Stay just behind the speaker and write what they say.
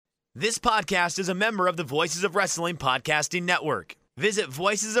This podcast is a member of the Voices of Wrestling Podcasting Network. Visit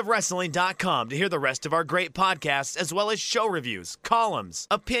voicesofwrestling.com to hear the rest of our great podcasts, as well as show reviews, columns,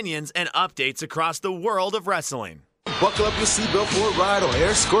 opinions, and updates across the world of wrestling. Buckle up your seatbelt for a ride on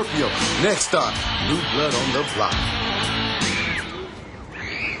Air Scorpio. Next stop, New Blood on the Block.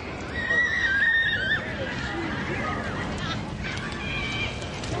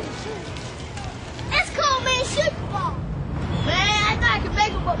 That's cold, man. Shoot the ball. Man, I thought I could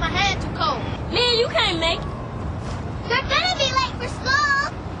make it, but my hands too cold. Man, you can't make it. They're gonna be late for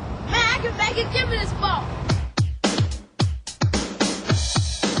school. Man, I can make it. Give me this ball.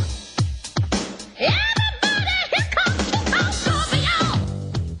 Everybody, here comes Too Cold Scorpio.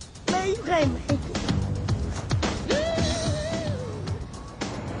 Man, you can't make it.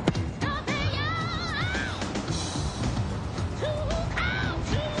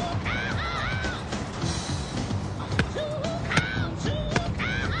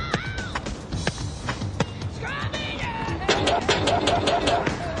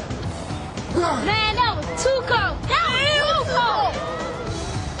 Man, that was too cold. That was too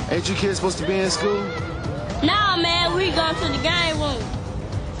cold. Ain't you kids supposed to be in school? Nah, man, we going to the game room.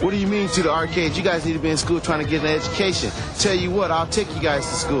 What do you mean to the arcade? You guys need to be in school trying to get an education. Tell you what, I'll take you guys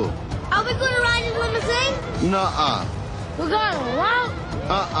to school. Are we going to ride in limousine? Nuh-uh. We're going to walk?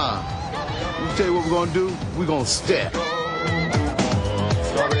 Let me tell you what we're gonna do. We're gonna step.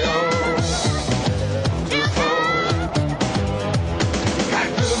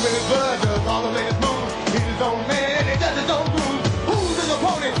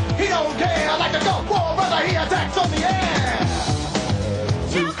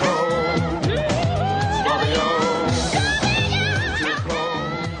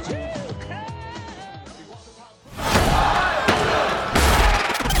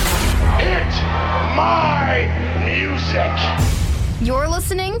 You're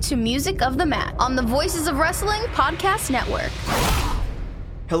listening to Music of the Mat on the Voices of Wrestling Podcast Network.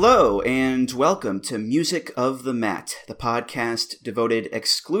 Hello, and welcome to Music of the Mat, the podcast devoted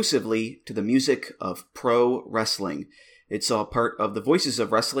exclusively to the music of pro wrestling. It's all part of the Voices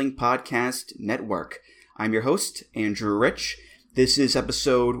of Wrestling Podcast Network. I'm your host, Andrew Rich. This is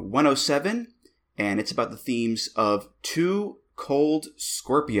episode 107, and it's about the themes of Too Cold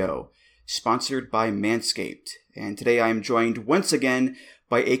Scorpio, sponsored by Manscaped. And today I am joined once again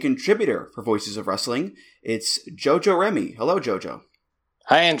by a contributor for Voices of Wrestling. It's Jojo Remy. Hello, Jojo.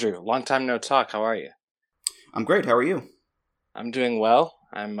 Hi, Andrew. Long time no talk. How are you? I'm great. How are you? I'm doing well.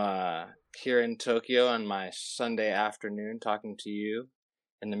 I'm here in Tokyo on my Sunday afternoon talking to you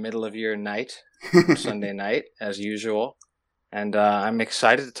in the middle of your night, Sunday night, as usual. And I'm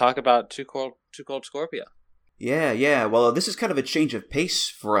excited to talk about Too Cold Scorpio. Yeah. Well, this is kind of a change of pace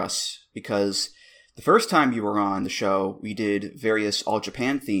for us because the first time you were on the show, we did various All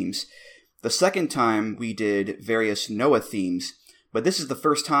Japan themes. The second time, we did various Noah themes. But this is the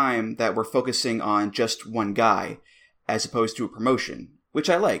first time that we're focusing on just one guy, as opposed to a promotion, which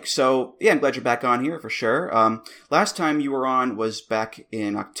I like. So, yeah, I'm glad you're back on here for sure. Last time you were on was back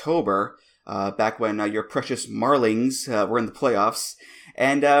in October, back when your precious Marlins were in the playoffs.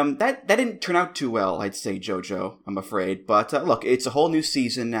 And that didn't turn out too well, I'd say, Jojo, I'm afraid. But look, it's a whole new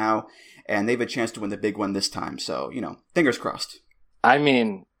season now, and they have a chance to win the big one this time. So, fingers crossed. I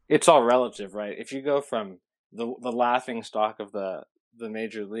mean, it's all relative, right? If you go from the laughing stock of the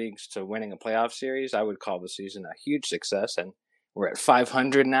major leagues to winning a playoff series, I would call the season a huge success, and we're at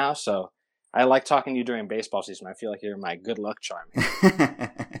 500 now, so I like talking to you during baseball season. I feel like you're my good luck charm.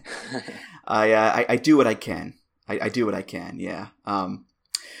 I do what I can. I do what I can, yeah.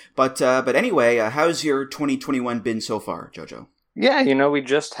 But anyway, how's your 2021 been so far, Jojo? Yeah, we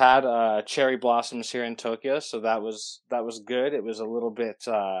just had cherry blossoms here in Tokyo, so that was good. It was a little bit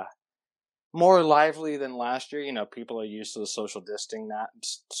more lively than last year. People are used to the social distancing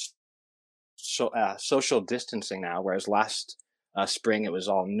now, whereas last spring it was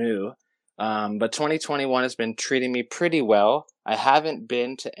all new. But 2021 has been treating me pretty well. I haven't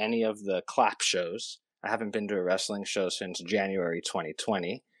been to any of the clap shows. I haven't been to a wrestling show since January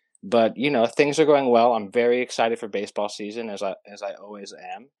 2020. But, things are going well. I'm very excited for baseball season, as I always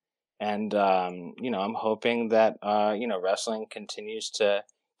am. And, I'm hoping that, wrestling continues to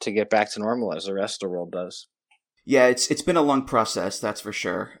get back to normal as the rest of the world does. Yeah, it's been a long process, that's for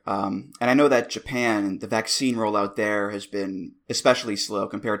sure. And I know that Japan, the vaccine rollout there has been especially slow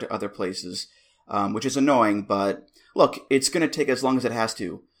compared to other places, which is annoying. But look, it's going to take as long as it has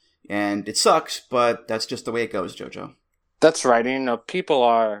to. And it sucks, but that's just the way it goes, Jojo. That's right. People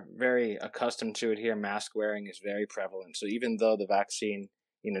are very accustomed to it here. Mask wearing is very prevalent. So even though the vaccine,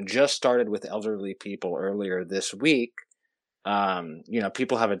 just started with elderly people earlier this week,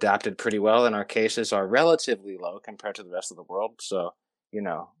 People have adapted pretty well, and our cases are relatively low compared to the rest of the world. So,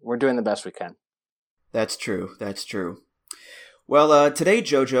 we're doing the best we can. That's true. That's true. Well, today,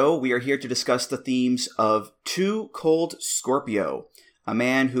 JoJo, we are here to discuss the themes of Too Cold Scorpio, a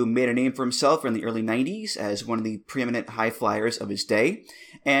man who made a name for himself in the early 90s as one of the preeminent high flyers of his day.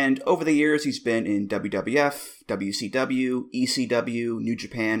 And over the years, he's been in WWF, WCW, ECW, New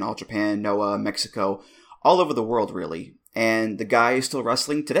Japan, All Japan, Noah, Mexico, all over the world, really. And the guy is still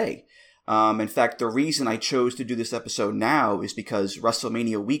wrestling today. In fact, the reason I chose to do this episode now is because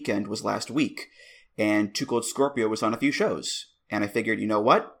WrestleMania weekend was last week, and Too Cold Scorpio was on a few shows. And I figured, you know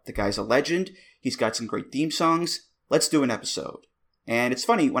what? The guy's a legend. He's got some great theme songs. Let's do an episode. And it's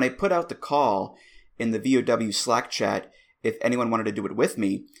funny, when I put out the call in the VOW Slack chat, if anyone wanted to do it with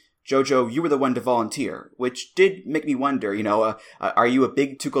me, JoJo, you were the one to volunteer, which did make me wonder, are you a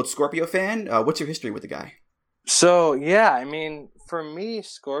big Too Cold Scorpio fan? What's your history with the guy? So, yeah, for me,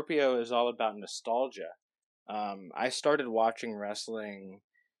 Scorpio is all about nostalgia. I started watching wrestling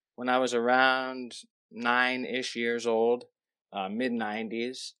when I was around 9-ish years old.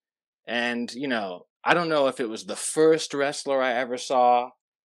 Mid-90s. And, I don't know if it was the first wrestler I ever saw,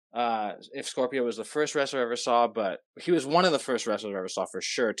 if Scorpio was the first wrestler I ever saw, but he was one of the first wrestlers I ever saw for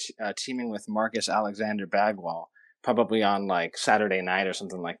sure, teaming with Marcus Alexander Bagwell, probably on like Saturday night or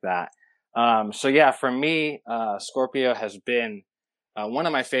something like that. For me, Scorpio has been one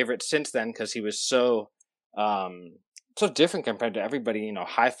of my favorites since then because he was so different compared to everybody.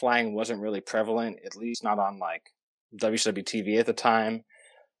 High flying wasn't really prevalent, at least not on like WCW TV at the time.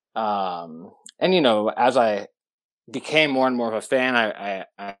 As I became more and more of a fan,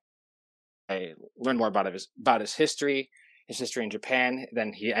 I learned more about his history in Japan.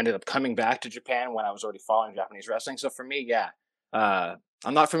 Then he ended up coming back to Japan when I was already following Japanese wrestling. So for me, I'm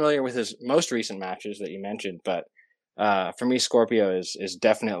not familiar with his most recent matches that you mentioned, but for me, Scorpio is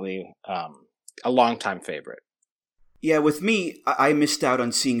definitely a longtime favorite. Yeah, with me, I missed out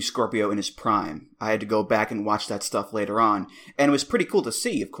on seeing Scorpio in his prime. I had to go back and watch that stuff later on. And it was pretty cool to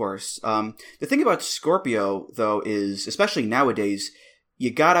see, of course. The thing about Scorpio, though, is, especially nowadays, you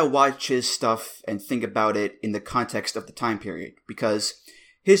gotta watch his stuff and think about it in the context of the time period. Because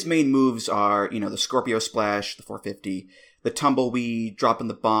his main moves are, the Scorpio Splash, the 450, the Tumbleweed, dropping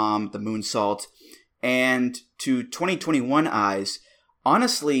the bomb, the moonsault. And to 2021 eyes,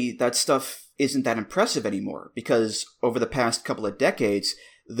 honestly, that stuff isn't that impressive anymore, because over the past couple of decades,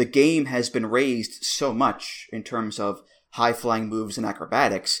 the game has been raised so much in terms of high-flying moves and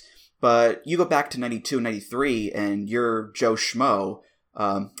acrobatics. But you go back to 92, 93, and you're Joe Schmo,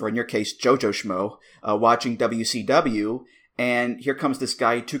 or in your case, JoJo Schmo, watching WCW, and here comes this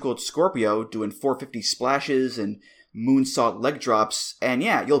guy, Too Cold Scorpio, doing 450 splashes and moonsault leg drops, and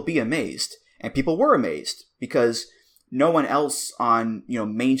yeah, you'll be amazed. And people were amazed, because no one else on,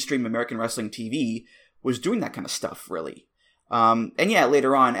 mainstream American wrestling TV was doing that kind of stuff, really.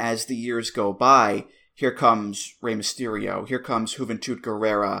 Later on, as the years go by, here comes Rey Mysterio, here comes Juventud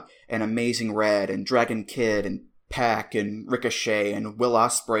Guerrera, and Amazing Red, and Dragon Kid, and Pac, and Ricochet, and Will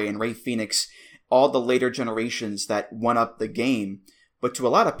Ospreay, and Rey Fenix, all the later generations that won up the game. But to a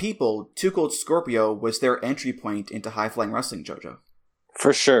lot of people, Too Cold Scorpio was their entry point into high-flying wrestling, JoJo.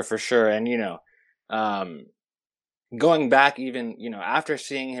 For sure. And, going back even, after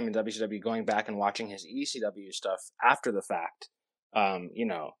seeing him in WCW, going back and watching his ECW stuff after the fact,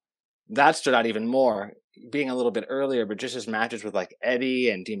 that stood out even more, being a little bit earlier, but just his matches with like Eddie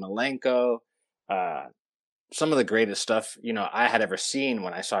and Dean Malenko, some of the greatest stuff, I had ever seen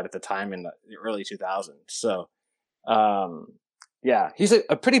when I saw it at the time in the early 2000s. So, he's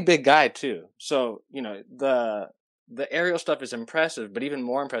a pretty big guy too. So, the aerial stuff is impressive, but even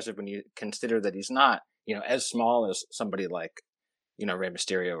more impressive when you consider that he's not, as small as somebody like, Rey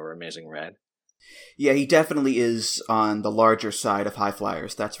Mysterio or Amazing Red. Yeah, he definitely is on the larger side of high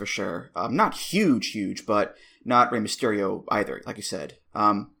flyers, that's for sure. Not huge, but not Rey Mysterio either, like you said.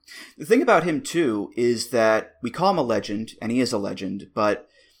 The thing about him, too, is that we call him a legend, and he is a legend, but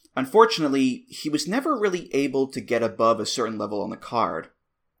unfortunately, he was never really able to get above a certain level on the card.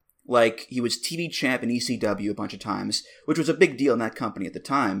 Like, he was TV champ in ECW a bunch of times, which was a big deal in that company at the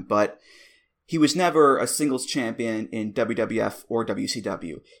time, but he was never a singles champion in WWF or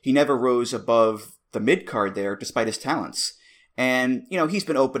WCW. He never rose above the mid-card there, despite his talents. And, he's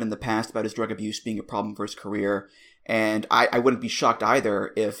been open in the past about his drug abuse being a problem for his career, and I wouldn't be shocked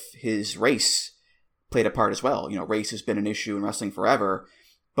either if his race played a part as well. Race has been an issue in wrestling forever,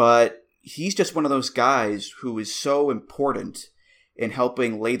 but he's just one of those guys who is so important in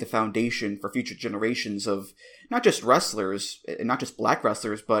helping lay the foundation for future generations of not just wrestlers, not just black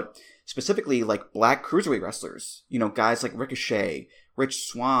wrestlers, but specifically like black cruiserweight wrestlers. You know, guys like Ricochet, Rich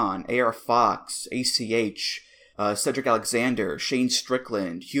Swann, AR Fox, ACH, Cedric Alexander, Shane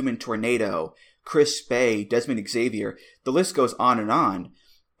Strickland, Human Tornado, Chris Bay, Desmond Xavier. The list goes on,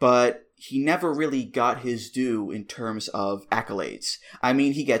 but he never really got his due in terms of accolades. I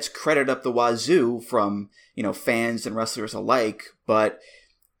mean, he gets credit up the wazoo from, you know, fans and wrestlers alike, but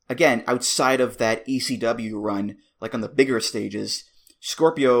again, outside of that ECW run, like on the bigger stages,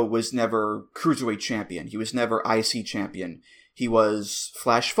 Scorpio was never Cruiserweight champion. He was never IC champion. He was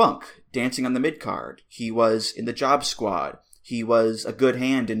Flash Funk, dancing on the mid-card. He was in the Job Squad. He was a good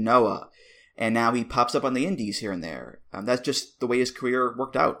hand in Noah. And now he pops up on the indies here and there. That's just the way his career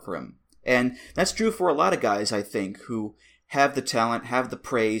worked out for him. And that's true for a lot of guys, I think, who have the talent, have the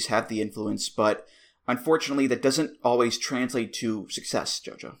praise, have the influence, but unfortunately that doesn't always translate to success,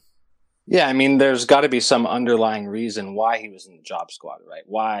 Jojo. Yeah, I mean, there's got to be some underlying reason why he was in the Job Squad, right?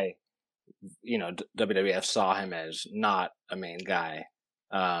 Why, you know, WWF saw him as not a main guy.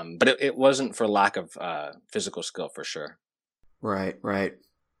 But it wasn't for lack of physical skill, for sure. Right.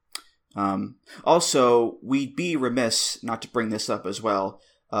 Also, we'd be remiss not to bring this up as well.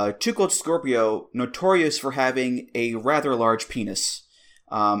 Too Cold Scorpio, notorious for having a rather large penis.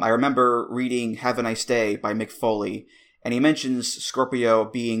 I remember reading Have a Nice Day by Mick Foley, and he mentions Scorpio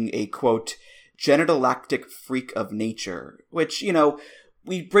being a, quote, genitolactic freak of nature, which, you know,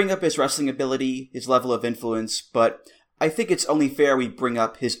 we bring up his wrestling ability, his level of influence, but I think it's only fair we bring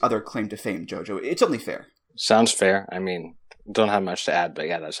up his other claim to fame, Jojo. It's only fair. Sounds fair. I mean, don't have much to add, but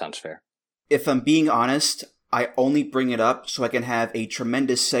yeah, that sounds fair. If I'm being honest, I only bring it up so I can have a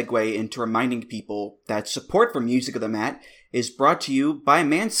tremendous segue into reminding people that support for Music of the Mat is brought to you by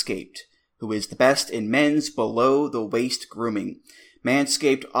Manscaped, who is the best in men's below-the-waist grooming.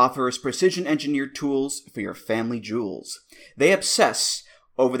 Manscaped offers precision-engineered tools for your family jewels. They obsess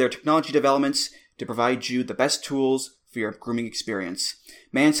over their technology developments to provide you the best tools for your grooming experience.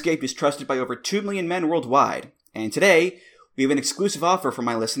 Manscaped is trusted by over 2 million men worldwide. And today, we have an exclusive offer for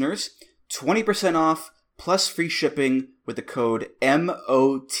my listeners, 20% off plus free shipping with the code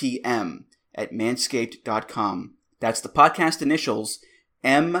MOTM at manscaped.com. That's the podcast initials,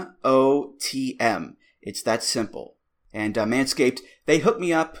 MOTM. It's that simple. And Manscaped, they hooked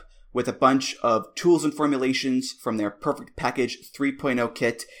me up with a bunch of tools and formulations from their Perfect Package 3.0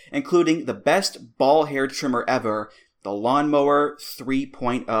 kit, including the best ball hair trimmer ever, the Lawnmower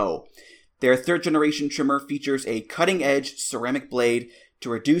 3.0. Their third-generation trimmer features a cutting-edge ceramic blade to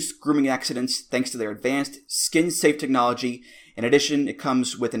reduce grooming accidents thanks to their advanced skin-safe technology. In addition, it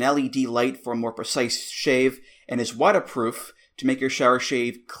comes with an LED light for a more precise shave and is waterproof to make your shower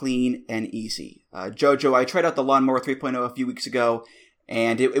shave clean and easy. Jojo, I tried out the Lawnmower 3.0 a few weeks ago,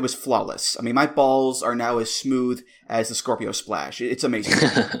 and it was flawless. I mean, my balls are now as smooth as the Scorpio Splash. It's amazing.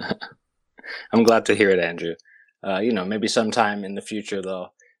 I'm glad to hear it, Andrew. You know, maybe sometime in the future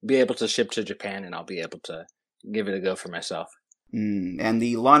they'll be able to ship to Japan, and I'll be able to give it a go for myself. And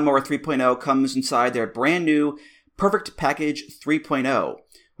the Lawnmower 3.0 comes inside their brand new Perfect Package 3.0,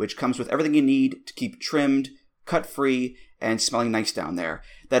 which comes with everything you need to keep trimmed, cut-free, and smelling nice down there.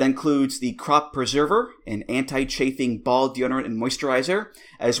 That includes the Crop Preserver, an anti-chafing ball deodorant and moisturizer,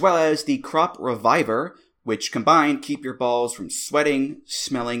 as well as the Crop Reviver, which combined keep your balls from sweating,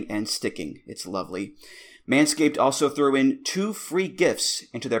 smelling, and sticking. It's lovely. Manscaped also threw in 2 free gifts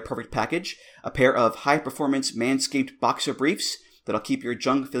into their Perfect Package, a pair of high-performance Manscaped boxer briefs that'll keep your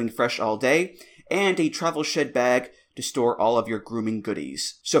junk feeling fresh all day, and a travel shed bag to store all of your grooming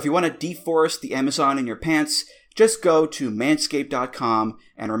goodies. So if you want to deforest the Amazon in your pants, just go to manscaped.com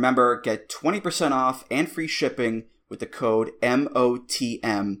and remember, get 20% off and free shipping with the code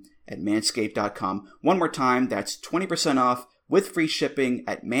MOTM at manscaped.com. One more time, that's 20% off with free shipping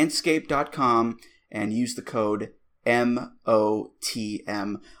at manscaped.com and use the code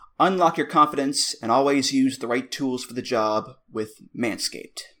MOTM. Unlock your confidence and always use the right tools for the job with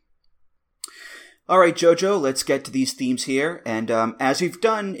Manscaped. All right, Jojo, let's get to these themes here. And as we've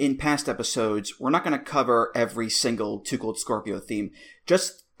done in past episodes, we're not going to cover every single Too Cold Scorpio theme,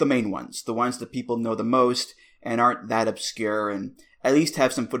 just the main ones, the ones that people know the most and aren't that obscure and at least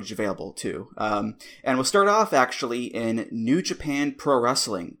have some footage available too. And we'll start off actually in New Japan Pro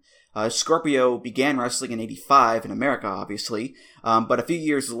Wrestling. Scorpio began wrestling in '85 in America, obviously, but a few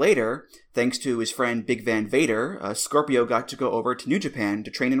years later, thanks to his friend Big Van Vader, Scorpio got to go over to New Japan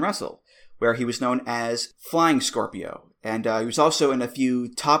to train and wrestle, where he was known as Flying Scorpio, and he was also in a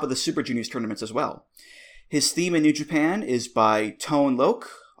few Top of the Super Juniors tournaments as well. His theme in New Japan is by Tone Loc,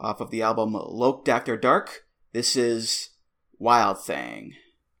 off of the album Loc After Dark. This is Wild Thing.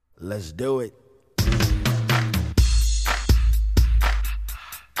 Let's do it.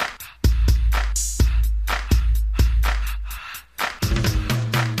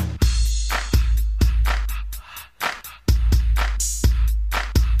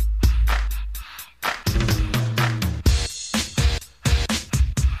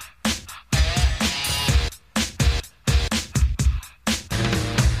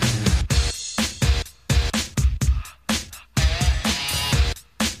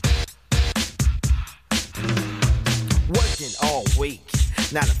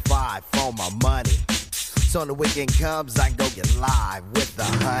 So on the weekend comes, I go get live with the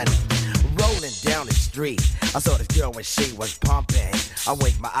honey. Rolling down the street, I saw this girl when she was pumping. I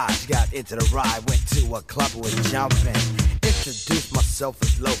winked my eyes, got into the ride, went to a club, was jumping. Introduced myself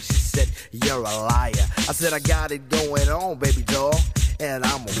as Loke, she said, you're a liar. I said, I got it going on, baby doll, and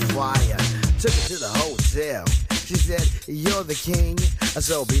I'm on fire. Took her to the hotel, she said, you're the king,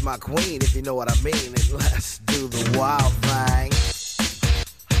 so be my queen if you know what I mean, and let's do the wild thing.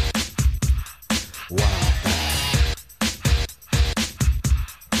 Wild thing.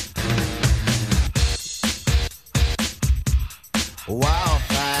 Wild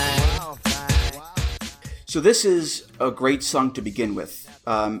thing. Wild thing. So this is a great song to begin with.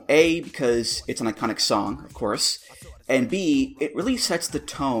 A, because it's an iconic song, of course, and B, it really sets the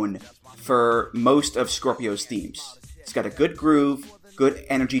tone for most of Scorpio's themes. It's got a good groove, good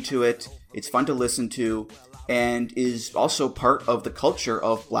energy to it, it's fun to listen to, and is also part of the culture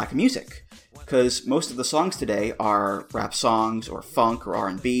of black music. Because most of the songs today are rap songs, or funk, or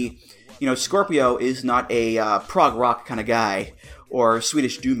R&B. You know, Scorpio is not a prog rock kind of guy, or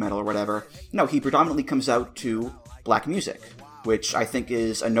Swedish doom metal or whatever. No, he predominantly comes out to black music, which I think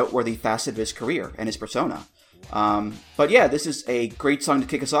is a noteworthy facet of his career and his persona. But yeah, this is a great song to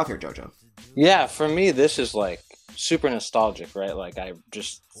kick us off here, Jojo. Yeah, for me, this is like super nostalgic, right? Like I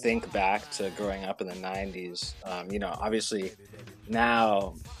just think back to growing up in the 90s. You know, obviously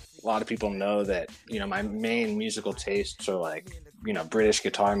now a lot of people know that, you know, my main musical tastes are like, you know, British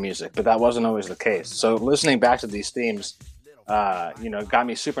guitar music, but that wasn't always the case. So listening back to these themes, you know, got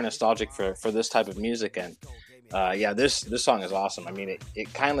me super nostalgic for this type of music. And yeah, this song is awesome. I mean,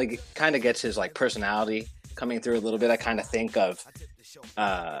 it kind of gets his like personality coming through a little bit. I kind of think of,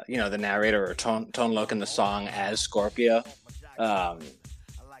 you know, the narrator or Tone Loc in the song as Scorpio,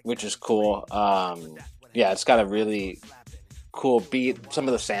 which is cool. Yeah, it's got a really cool beat. Some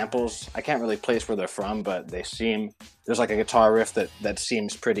of the samples, I can't really place where they're from, but there's like a guitar riff that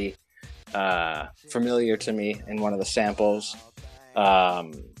seems pretty familiar to me in one of the samples.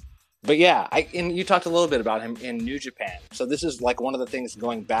 But yeah, and you talked a little bit about him in New Japan. So this is like one of the things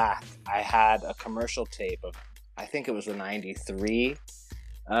going back. I had a commercial tape of, I think it was the 93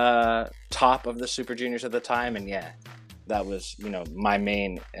 top of the Super Juniors at the time. And yeah, that was, you know, my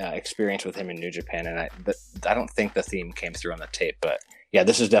main experience with him in New Japan. And I don't think the theme came through on the tape, but yeah,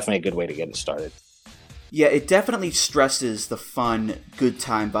 this is definitely a good way to get it started. Yeah, it definitely stresses the fun, good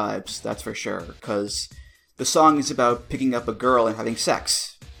time vibes, that's for sure, because the song is about picking up a girl and having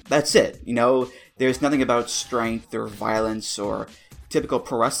sex. That's it, you know, there's nothing about strength or violence or typical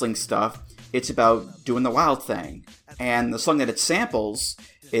pro wrestling stuff. It's about doing the wild thing. And the song that it samples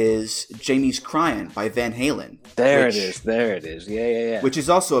is Jamie's Cryin' by Van Halen. There it is. Yeah. Which is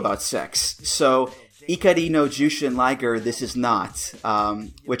also about sex. So, Ikari no Jushin Liger, this is not,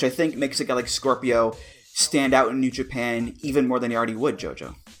 which I think makes a guy like Scorpio stand out in New Japan even more than he already would,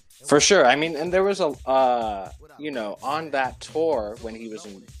 Jojo. For sure. I mean, and there was you know, on that tour when he was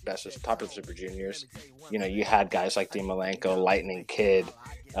in top of the Super Juniors, you know, you had guys like Dean Malenko, Lightning Kid,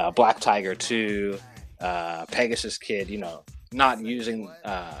 Black Tiger 2, Pegasus Kid, you know, not using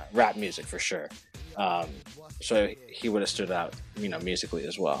rap music for sure. So he would have stood out, you know, musically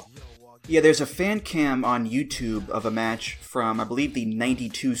as well. Yeah, there's a fan cam on YouTube of a match from, I believe, the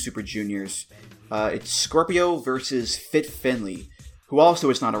 92 Super Juniors. It's Scorpio versus Fit Finlay, who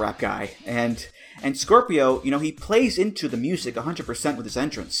also is not a rap guy. And Scorpio, you know, he plays into the music 100% with his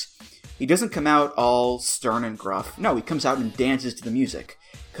entrance. He doesn't come out all stern and gruff. No, he comes out and dances to the music.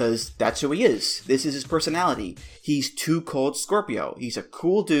 Because that's who he is. This is his personality. He's Too Cold Scorpio. He's a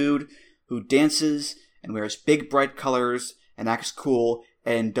cool dude who dances and wears big bright colors and acts cool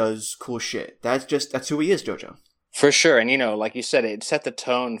and does cool shit. That's who he is, Jojo. For sure. And, you know, like you said, it set the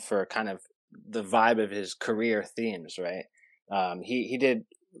tone for kind of the vibe of his career themes, right? He did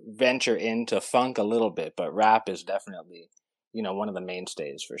venture into funk a little bit, but rap is definitely, you know, one of the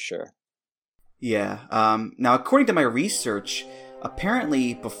mainstays for sure. Yeah. Now, according to my research,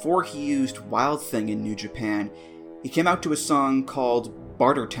 apparently before he used Wild Thing in New Japan, he came out to a song called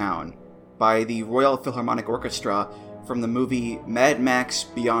Bartertown by the Royal Philharmonic Orchestra from the movie Mad Max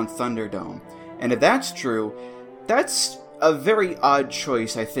Beyond Thunderdome. And if that's true, that's a very odd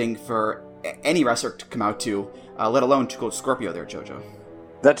choice, I think, for any wrestler to come out to, let alone Too Cold Scorpio there, Jojo.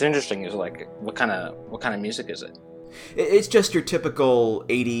 That's interesting. Is like, what kind of music is it? It's just your typical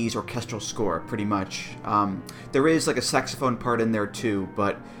 80s orchestral score, pretty much. There is like a saxophone part in there too,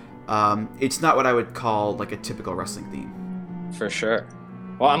 but it's not what I would call like a typical wrestling theme. For sure.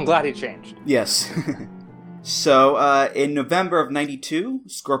 Well, I'm glad he changed. Yes. So, in November of 92,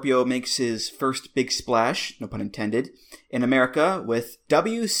 Scorpio makes his first big splash, no pun intended, in America with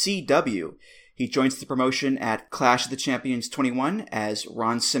WCW. He joins the promotion at Clash of the Champions 21 as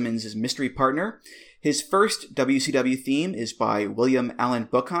Ron Simmons' mystery partner. His first WCW theme is by William Allen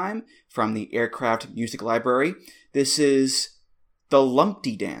Bookheim from the Aircraft Music Library. This is The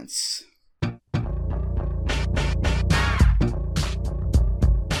Lumpty Dance.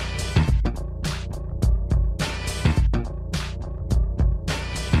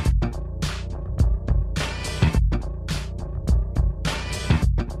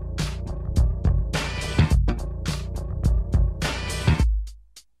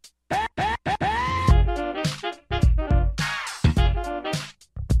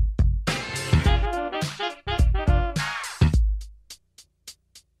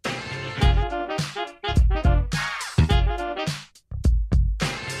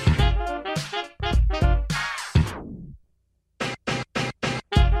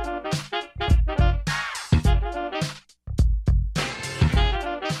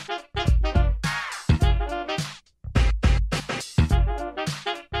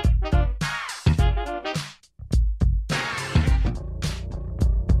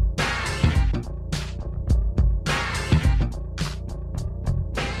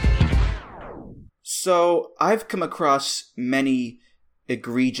 So, I've come across many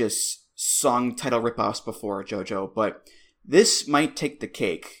egregious song title ripoffs before, JoJo, but this might take the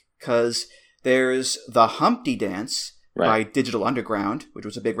cake, because there's The Humpty Dance by Digital Underground, which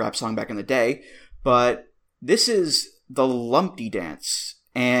was a big rap song back in the day, but this is The Lumpty Dance,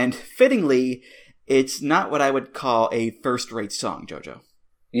 and fittingly, it's not what I would call a first-rate song, JoJo.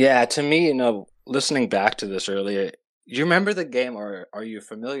 Yeah, to me, listening back to this earlier, you remember the game, or are you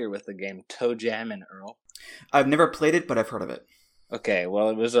familiar with the game Toe Jam and Earl? I've never played it, but I've heard of it. Okay, well,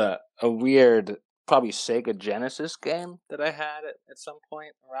 it was a weird, probably Sega Genesis game that I had at some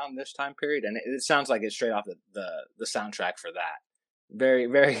point around this time period, and it sounds like it's straight off the soundtrack for that. Very,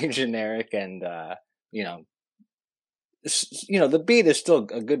 very generic, and the beat is still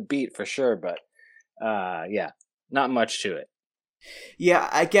a good beat for sure, but not much to it. Yeah,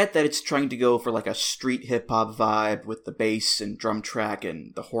 I get that it's trying to go for like a street hip-hop vibe with the bass and drum track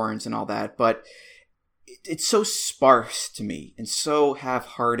and the horns and all that, but it's so sparse to me and so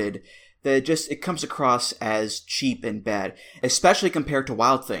half-hearted that it comes across as cheap and bad, especially compared to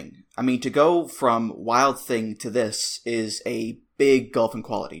Wild Thing. I mean, to go from Wild Thing to this is a big gulf in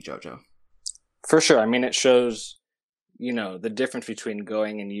quality, JoJo. For sure. I mean, it shows, the difference between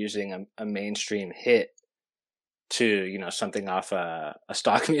going and using a mainstream hit to, something off a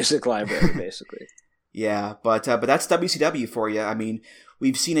stock music library, basically. Yeah, but that's WCW for you. I mean,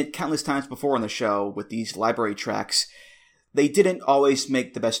 we've seen it countless times before on the show with these library tracks. They didn't always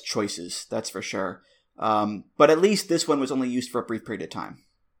make the best choices, that's for sure. But at least this one was only used for a brief period of time.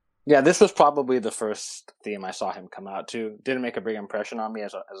 Yeah, this was probably the first theme I saw him come out to. Didn't make a big impression on me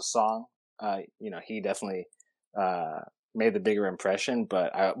as a song. He definitely made the bigger impression,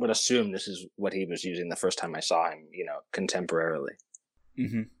 but I would assume this is what he was using the first time I saw him, contemporarily.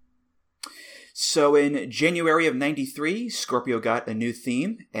 Mm-hmm. So in January of 93, Scorpio got a new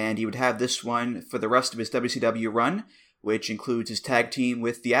theme, and he would have this one for the rest of his WCW run, which includes his tag team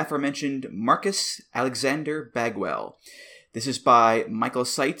with the aforementioned Marcus Alexander Bagwell. This is by Michael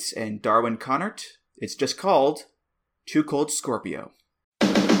Seitz and Darwin Connart. It's just called Too Cold Scorpio.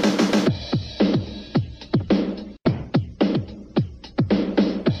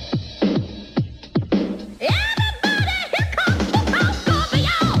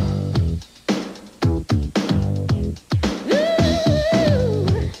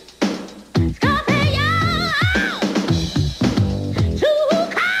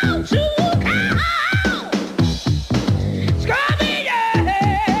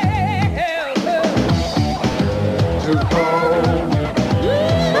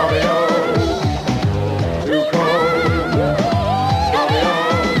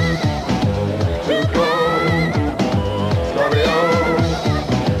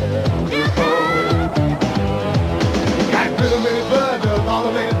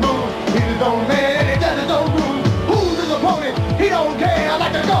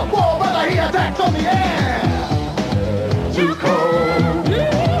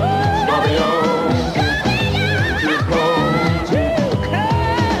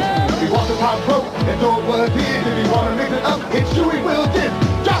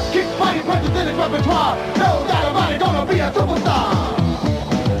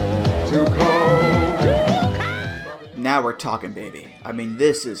 Now we're talking, baby. I mean,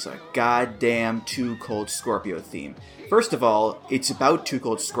 this is a goddamn Too Cold Scorpio theme. First of all, it's about Too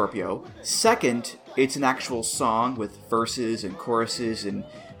Cold Scorpio. Second, it's an actual song with verses and choruses and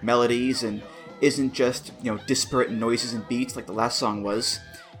melodies and isn't just, disparate noises and beats like the last song was.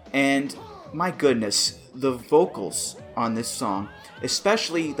 And my goodness, the vocals on this song,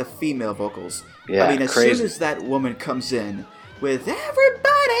 especially the female vocals. Yeah, I mean, as crazy. soon as that woman comes in with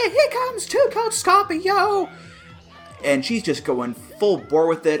 "Everybody, here comes Two Coat Scorpio," and she's just going full bore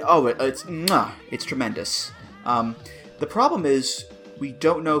with it. Oh, it's tremendous. The problem is we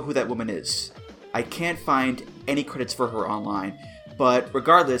don't know who that woman is. I can't find any credits for her online, but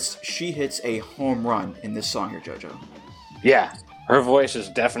regardless, she hits a home run in this song here, JoJo. Yeah, her voice is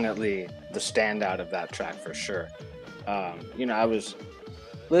definitely the standout of that track for sure. I was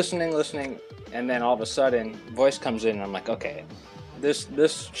listening, and then all of a sudden, voice comes in, and I'm like, okay, this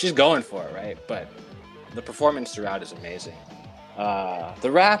she's going for it, right? But the performance throughout is amazing. The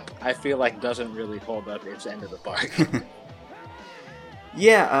rap, I feel like, doesn't really hold up its end of the bargain.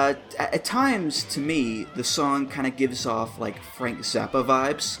 Yeah, at times, to me, the song kind of gives off, like, Frank Zappa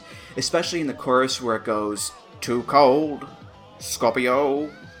vibes, especially in the chorus where it goes, "Too cold, Scorpio,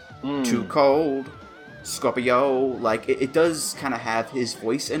 too cold, Scorpio." Like, it does kind of have his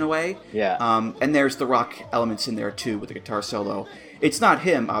voice in a way. Yeah. And there's the rock elements in there, too, with the guitar solo. It's not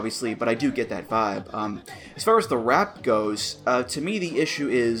him, obviously, but I do get that vibe. As far as the rap goes, to me, the issue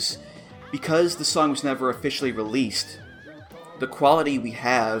is, because the song was never officially released, the quality we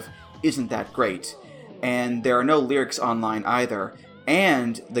have isn't that great, and there are no lyrics online either,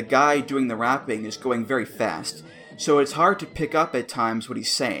 and the guy doing the rapping is going very fast, so it's hard to pick up at times what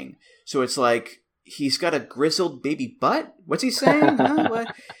he's saying. So it's like, he's got a grizzled baby butt? What's he saying? Huh?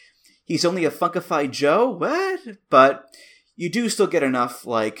 What? He's only a funkified Joe? What? But you do still get enough,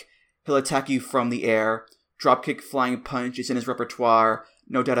 like, he'll attack you from the air, dropkick flying punch is in his repertoire,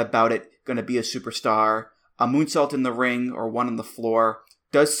 no doubt about it, gonna be a superstar, a moonsault in the ring or one on the floor,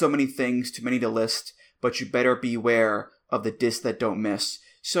 does so many things, too many to list, but you better beware of the diss that don't miss.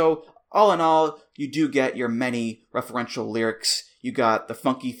 So, all in all, you do get your many referential lyrics. You got the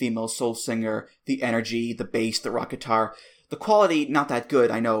funky female soul singer, the energy, the bass, the rock guitar. The quality, not that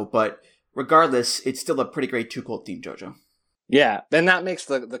good, I know, but regardless, it's still a pretty great Too Cold theme, JoJo. Yeah, then that makes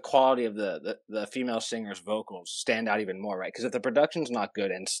the quality of the female singer's vocals stand out even more, right? Because if the production's not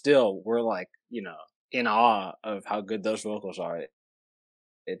good and still we're like, in awe of how good those vocals are,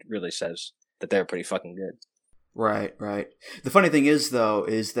 it really says that they're pretty fucking good. Right. The funny thing is, though,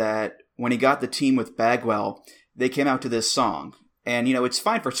 is that when he got the team with Bagwell, they came out to this song. And, it's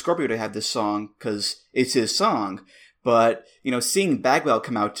fine for Scorpio to have this song because it's his song. But, seeing Bagwell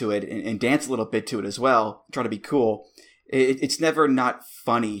come out to it and dance a little bit to it as well, try to be cool, it's never not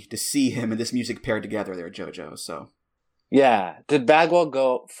funny to see him and this music paired together there, JoJo, so... Yeah. Did Bagwell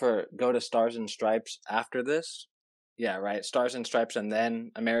go to Stars and Stripes after this? Yeah, right. Stars and Stripes and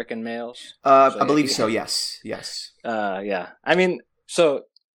then American Males? I believe so, yes. Yeah. I mean, so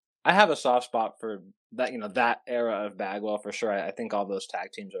I have a soft spot for that, that era of Bagwell for sure. I think all those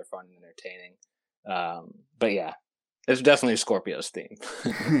tag teams are fun and entertaining. But yeah, it's definitely Scorpio's theme.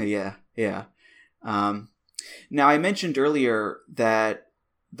 Yeah. Now, I mentioned earlier that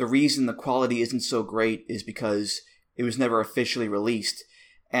the reason the quality isn't so great is because it was never officially released.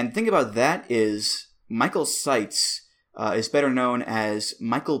 And the thing about that is Michael Seitz is better known as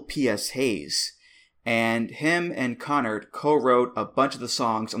Michael P.S. Hayes. And him and Connard co-wrote a bunch of the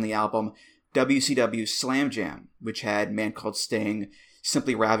songs on the album WCW Slam Jam, which had Man Called Sting,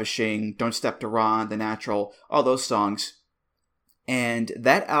 Simply Ravishing, Don't Step to Ron, The Natural, all those songs. And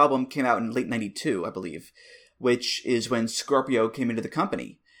that album came out in late 92, I believe, which is when Scorpio came into the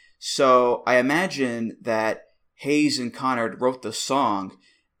company. So I imagine that Hayes and Connard wrote the song,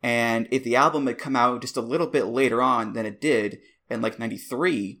 and if the album had come out just a little bit later on than it did in like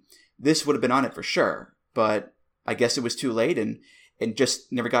 93, this would have been on it for sure. But I guess it was too late and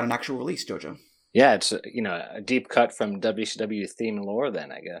just never got an actual release, JoJo. Yeah, it's a deep cut from WCW theme lore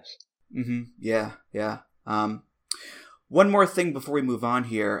then, I guess. Mm-hmm. Yeah. One more thing before we move on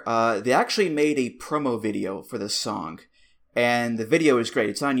here. They actually made a promo video for this song, and the video is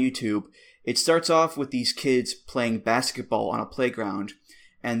great. It's on YouTube. It starts off with these kids playing basketball on a playground,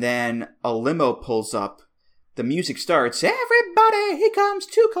 and then a limo pulls up. The music starts, "Everybody, here comes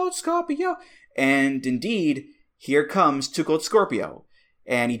Too Cold Scorpio." And indeed, here comes Too Cold Scorpio.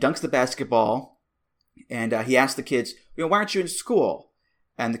 And he dunks the basketball, and he asks the kids, "Why aren't you in school?"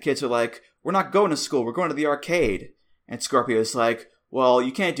 And the kids are like, "We're not going to school, we're going to the arcade." And Scorpio's like, "Well,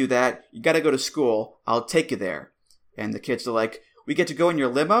 you can't do that. You gotta go to school. I'll take you there." And the kids are like, "We get to go in your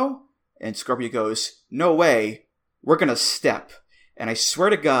limo?" And Scorpio goes, "No way. We're gonna step." And I swear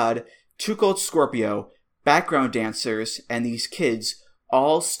to God, Too Cold Scorpio, background dancers, and these kids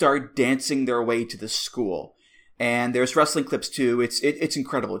all start dancing their way to the school. And there's wrestling clips too. It's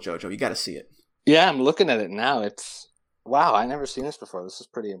incredible, JoJo. You gotta see it. Yeah, I'm looking at it now. Wow, I never seen this before. This is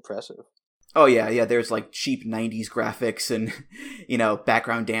pretty impressive. Oh yeah. There's like cheap '90s graphics and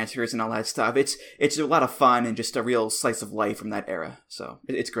background dancers and all that stuff. It's a lot of fun and just a real slice of life from that era. So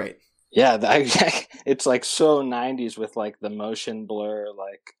it's great. Yeah, it's like so '90s with like the motion blur,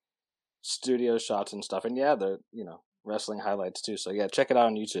 like studio shots and stuff. And yeah, they're wrestling highlights too. So yeah, check it out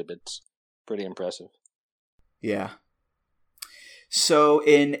on YouTube. It's pretty impressive. Yeah. So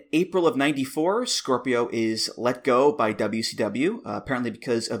in April of '94, Scorpio is let go by WCW, apparently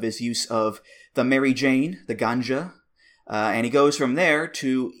because of his use of the Mary Jane, the ganja. And he goes from there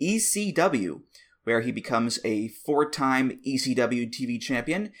to ECW, where he becomes a 4-time ECW TV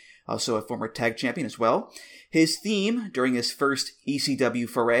champion, also a former tag champion as well. His theme during his first ECW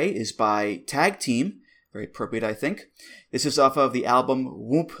foray is by Tag Team, very appropriate, I think. This is off of the album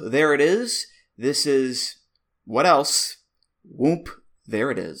Whoop, There It Is. This is, what else? Whoop,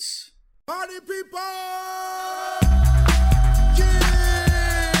 there it is. Party people! Yeah!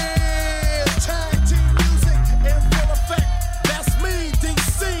 Tag team music in full effect. That's me,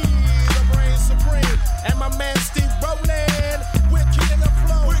 DC, the brain supreme. And my man Steve Ronan. We're kicking the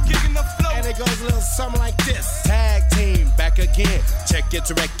flow. And it goes a little something like this. Tag team, back again. Check it,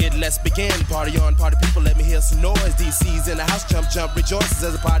 direct it, let's begin. Party on, party people, let me hear some noise. DC's in the house, jump, rejoices.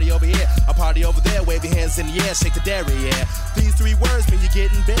 There's a party over here, a party over there. Wave your hands in the air, shake the dairy, yeah. These 3 words mean you're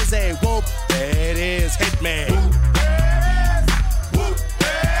getting busy. Whoop, there it is, Hitman. Whoop, there it is. Whoop,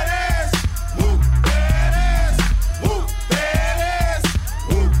 there it is. Whoop, there it is. Whoop, there it is.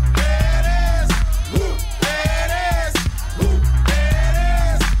 Whoop, there it is. Whoop, there it is. Whoop, there it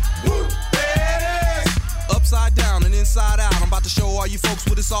is. Whoop, there it is. Upside down and inside out. I'm about to show all you folks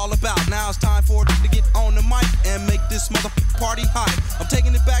what it's all about. Now it's time for it to get on the mic and make this motherfucking party hype. I'm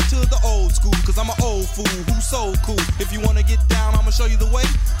taking it back to the old school, cause I'm an old fool who's so cool. If you wanna get down, I'ma show you the way.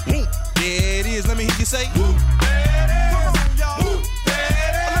 There it is, let me hear you say. Whoop, there it is. Come on, y'all. Whoop, there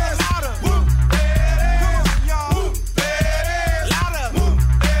it is. A little louder. Whoop, there it is. Come on, y'all. Whoop, there it is. Louder. Whoop,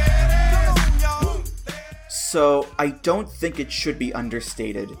 there it is. Come on, y'all. So I don't think it should be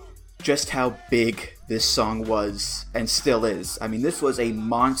understated just how big this song was and still is. I mean, this was a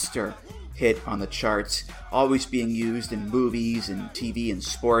monster hit on the charts, always being used in movies and TV and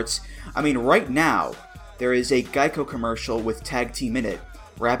sports. I mean, right now, there is a Geico commercial with Tag Team in it,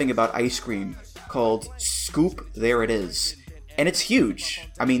 rapping about ice cream, called Scoop, There It Is. And it's huge.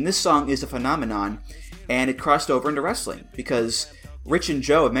 I mean, this song is a phenomenon, and it crossed over into wrestling, because Rich and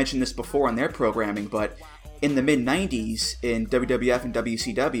Joe have mentioned this before on their programming, but in the mid-90s, in WWF and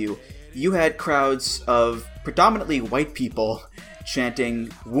WCW, you had crowds of predominantly white people chanting,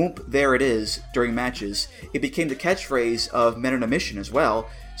 "Whoop, there it is," during matches. It became the catchphrase of Men on a Mission as well,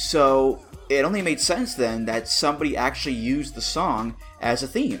 so it only made sense then that somebody actually used the song as a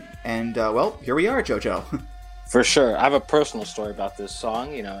theme. And, well, here we are, JoJo. For sure. I have a personal story about this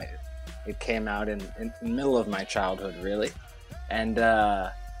song. It came out in the middle of my childhood, really. And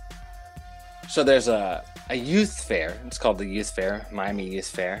so there's a youth fair. It's called the Youth Fair, Miami Youth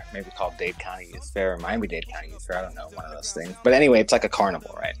Fair. Maybe called Dade County Youth Fair or Miami-Dade County Youth Fair. I don't know, one of those things. But anyway, it's like a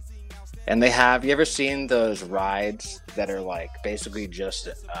carnival, right? And they have, you ever seen those rides that are like basically just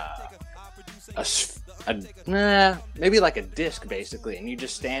maybe like a disc basically, and you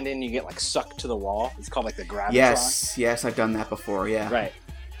just stand in, you get like sucked to the wall. It's called like the Gravitron. Yes, I've done that before, yeah. Right.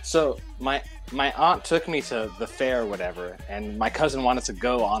 So my aunt took me to the fair or whatever, and my cousin wanted to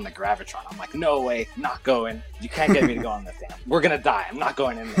go on the Gravitron. I'm like, no way, not going. You can't get me to go on the thing. We're gonna die. I'm not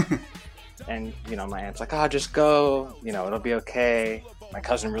going in there. And my aunt's like, oh, just go. It'll be okay. My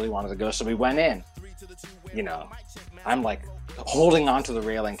cousin really wanted to go, so we went in. I'm like holding onto the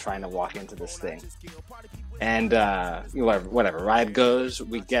railing trying to walk into this thing. And whatever, ride goes,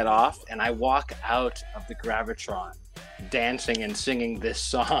 we get off, and I walk out of the Gravitron dancing and singing this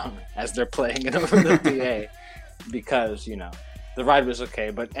song as they're playing it over the PA, because the ride was okay,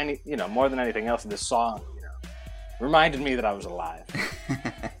 but more than anything else, this song reminded me that I was alive.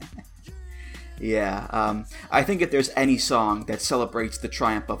 Yeah, I think if there's any song that celebrates the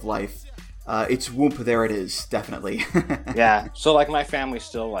triumph of life, it's Whoop, There It Is, definitely. Yeah, so like my family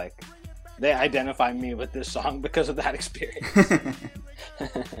still like, they identify me with this song because of that experience.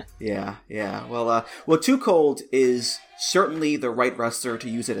 Yeah. Well, Too Cold is certainly the right wrestler to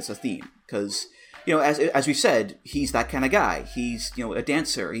use it as a theme, because, as we said, he's that kind of guy. He's, a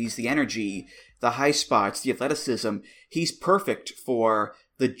dancer. He's the energy, the high spots, the athleticism. He's perfect for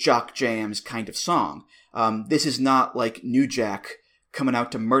the jock jams kind of song. This is not like New Jack coming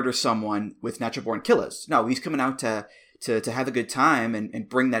out to murder someone with Natural Born Killers. No, he's coming out to have a good time and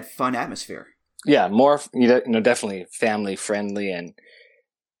bring that fun atmosphere. Yeah, more, definitely family friendly, and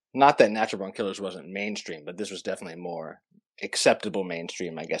not that Natural Born Killers wasn't mainstream, but this was definitely more acceptable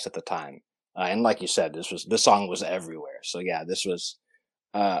mainstream, I guess, at the time. And like you said, this song was everywhere. So yeah, this was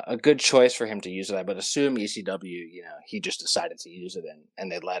a good choice for him to use it. I would assume ECW, he just decided to use it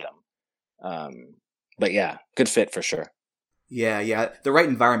and they let him. But yeah, good fit for sure. Yeah, the right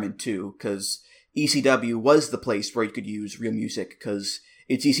environment too, because ECW was the place where you could use real music, because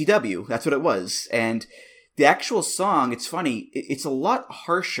it's ECW, that's what it was. And the actual song, it's funny, it's a lot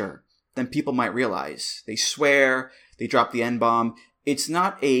harsher than people might realize. They swear, they drop the N-bomb. It's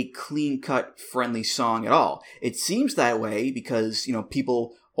not a clean-cut, friendly song at all. It seems that way because,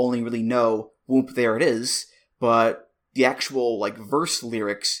 people only really know Whoop, There It Is, but the actual, verse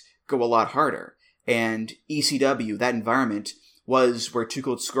lyrics go a lot harder. And ECW, that environment, was where Too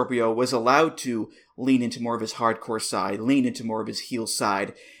Cold Scorpio was allowed to lean into more of his hardcore side, lean into more of his heel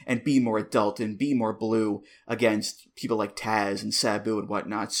side, and be more adult and be more blue against people like Taz and Sabu and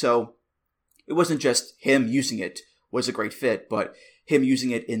whatnot. So it wasn't just him using it was a great fit, but him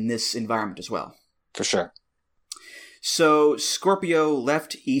using it in this environment as well. For sure. So Scorpio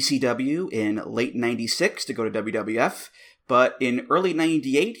left ECW in late 96 to go to WWF, but in early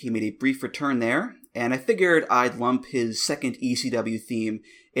 98 he made a brief return there, and I figured I'd lump his second ECW theme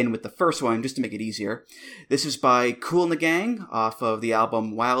in with the first one just to make it easier. This is by Kool and the Gang off of the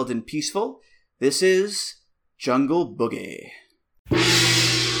album Wild and Peaceful. This is Jungle Boogie.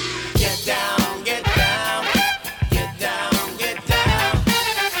 Get down, get down, get down, get down,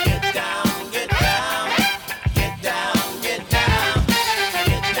 get down, get down, get down, get down,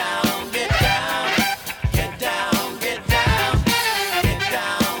 get down, get down, get down, get down, get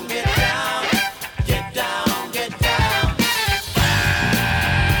down, get down, get down, get down.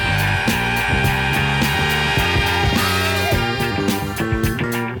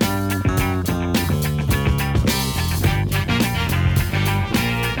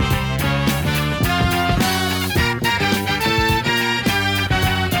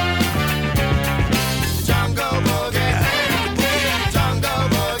 Jungle boogie, jungle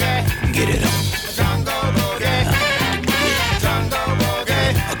boogie, get it on. Jungle boogie, jungle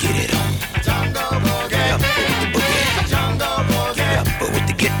boogie, get it on. Jungle boogie, jungle boogie, but with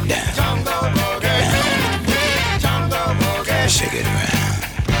the get down. Jungle boogie, jungle boogie, shake it around.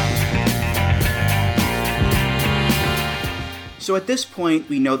 So at this point,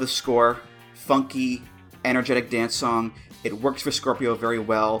 we know the score. Funky, energetic dance song. It works for Scorpio very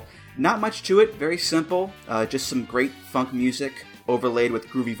well. Not much to it, very simple. Just some great funk music overlaid with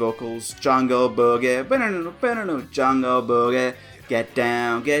groovy vocals. Jungle Boogie, Jungle Boogie, get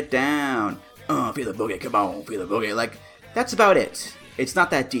down, feel the boogie, come on, feel the boogie. That's about it. It's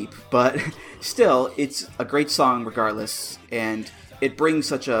not that deep, but still, it's a great song regardless, and it brings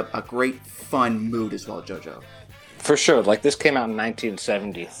such a great, fun mood as well, JoJo. For sure. This came out in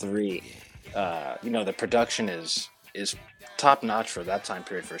 1973. The production is top notch for that time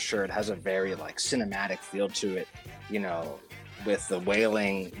period for sure. It has a very cinematic feel to it, with the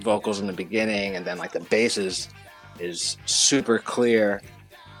wailing vocals in the beginning, and then the bass is super clear.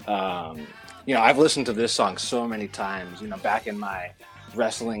 I've listened to this song so many times, back in my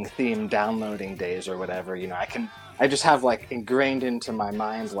wrestling theme downloading days or whatever. I just have ingrained into my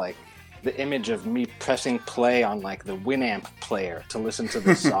mind the image of me pressing play on the Winamp player to listen to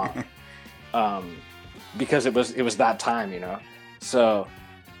this song. Because it was that time, So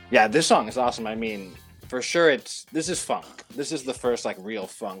yeah, this song is awesome. I mean, for sure this is funk. This is the first real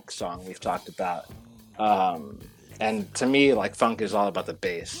funk song we've talked about. And to me, funk is all about the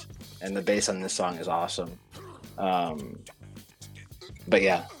bass, and the bass on this song is awesome. But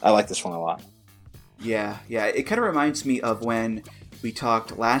yeah, I like this one a lot. Yeah, it kind of reminds me of when we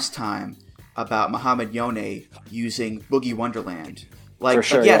talked last time about Muhammad Yone using Boogie Wonderland. For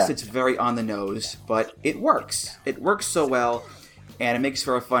sure, yes, yeah. It's very on the nose, but it works. It works so well, and it makes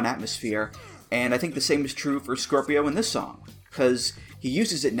for a fun atmosphere. And I think the same is true for Scorpio in this song, because he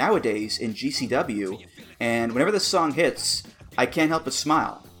uses it nowadays in GCW, and whenever this song hits, I can't help but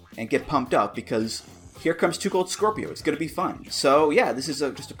smile and get pumped up, because here comes Too Cold Scorpio. It's going to be fun. So yeah, this is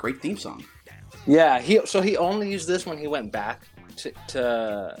just a great theme song. Yeah, he only used this when he went back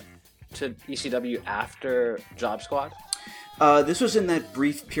to ECW after Job Squad? This was in that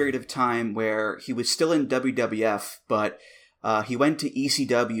brief period of time where he was still in WWF, but he went to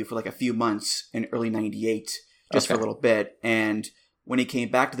ECW for a few months in early 98, just for a little bit. And when he came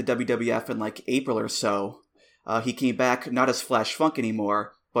back to the WWF in April or so, he came back not as Flash Funk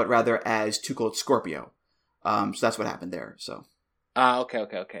anymore, but rather as Too Cold Scorpio. So that's what happened there. So.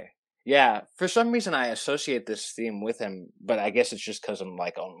 Okay. Yeah, for some reason I associate this theme with him, but I guess it's just because I'm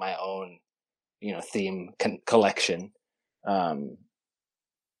on my own, theme collection.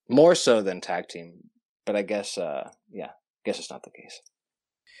 More so than tag team, but I guess, guess it's not the case.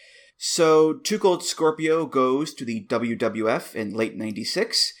 So, Too Cold Scorpio goes to the WWF in late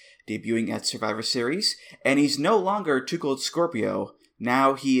 96, debuting at Survivor Series, and he's no longer Too Cold Scorpio.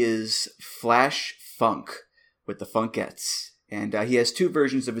 Now he is Flash Funk with the Funkettes. And he has two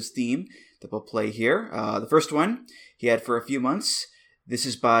versions of his theme that we'll play here. The first one he had for a few months. This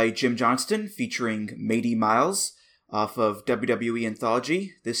is by Jim Johnston featuring Matey Miles off of WWE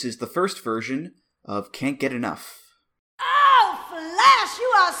Anthology. This is the first version of Can't Get Enough. Oh, Flash,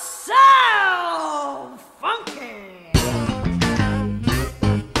 you are so funky.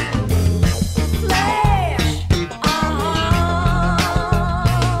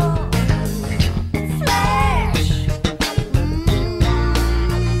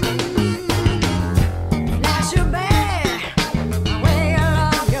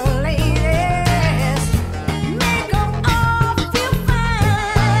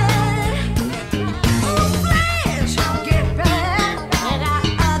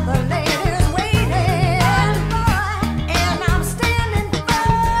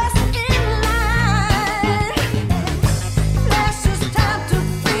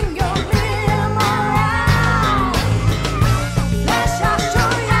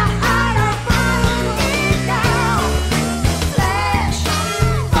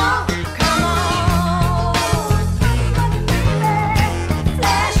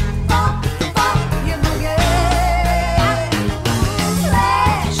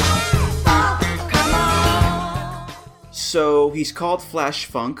 So he's called Flash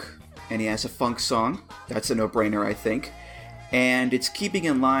Funk, and he has a funk song. That's a no-brainer, I think. And it's keeping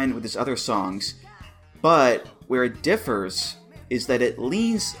in line with his other songs. But where it differs is that it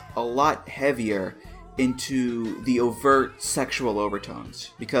leans a lot heavier into the overt sexual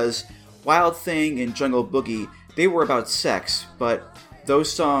overtones. Because Wild Thing and Jungle Boogie, they were about sex, but those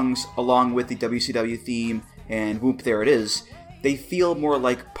songs, along with the WCW theme and Whoop There It Is, they feel more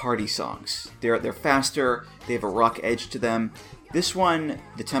like party songs. They're faster, they have a rock edge to them. This one,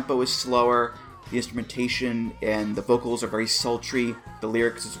 the tempo is slower, the instrumentation and the vocals are very sultry, the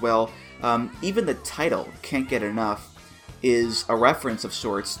lyrics as well. Even the title, Can't Get Enough, is a reference of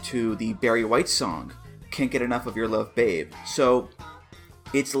sorts to the Barry White song, Can't Get Enough of Your Love, Babe. So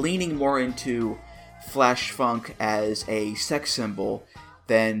it's leaning more into Flash Funk as a sex symbol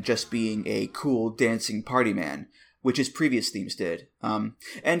than just being a cool dancing party man, which his previous themes did.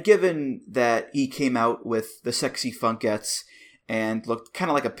 And given that he came out with the sexy Funkettes and looked kind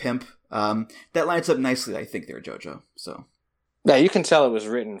of like a pimp, that lines up nicely, I think, there, JoJo. So, yeah, you can tell it was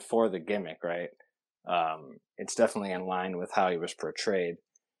written for the gimmick, right? It's definitely in line with how he was portrayed.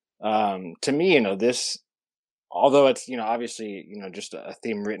 To me, this, although it's, obviously, just a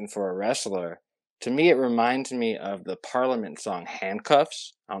theme written for a wrestler, to me, it reminds me of the Parliament song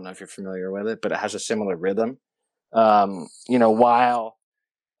Handcuffs. I don't know if you're familiar with it, but it has a similar rhythm. While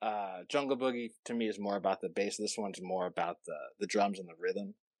Jungle Boogie to me is more about the bass, this one's more about the drums and the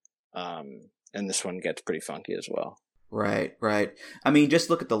rhythm. And this one gets pretty funky as well. Right. I mean, just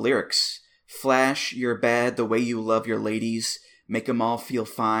look at the lyrics. Flash, you're bad the way you love your ladies. Make them all feel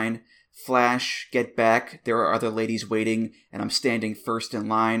fine. Flash, get back. There are other ladies waiting, and I'm standing first in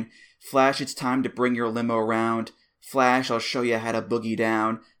line. Flash, it's time to bring your limo around. Flash, I'll show you how to boogie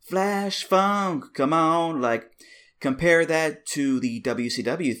down. Flash Funk, come on. Compare that to the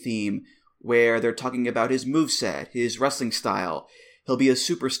WCW theme, where they're talking about his moveset, his wrestling style. He'll be a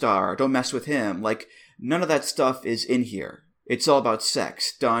superstar, don't mess with him. None of that stuff is in here. It's all about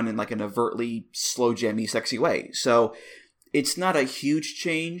sex, done in an overtly slow jammy sexy way. So it's not a huge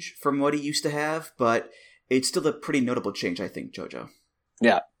change from what he used to have, but it's still a pretty notable change, I think, JoJo.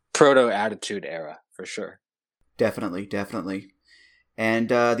 Yeah, proto-Attitude Era, for sure. Definitely. And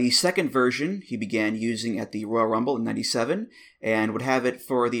the second version he began using at the Royal Rumble in 97 and would have it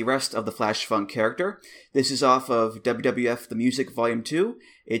for the rest of the Flash Funk character. This is off of WWF The Music Volume 2.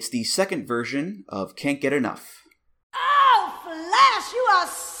 It's the second version of Can't Get Enough. Oh, Flash, you are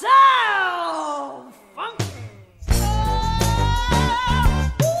so funky.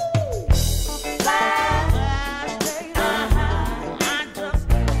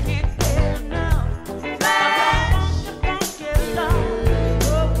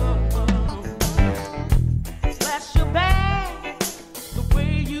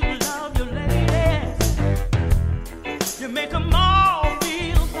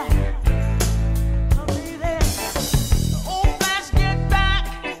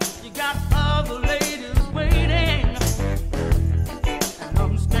 Waiting.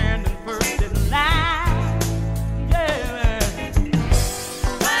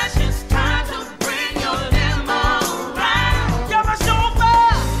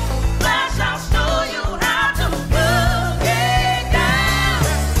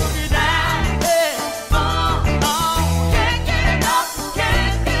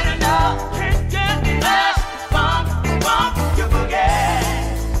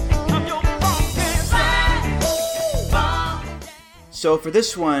 So for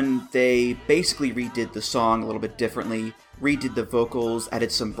this one, they basically redid the song a little bit differently, redid the vocals,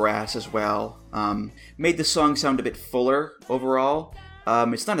 added some brass as well, made the song sound a bit fuller overall.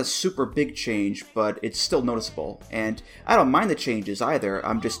 It's not a super big change, but it's still noticeable, and I don't mind the changes either.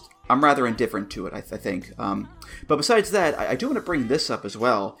 I'm rather indifferent to it, I think. But besides that, I do want to bring this up as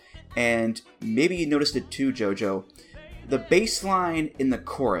well, and maybe you noticed it too, JoJo. The bass line in the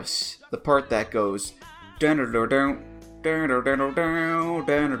chorus, the part that goes that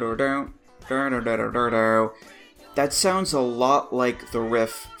sounds a lot like the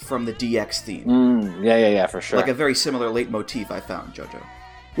riff from the DX theme. Yeah, for sure. Like a very similar leitmotif I found, JoJo.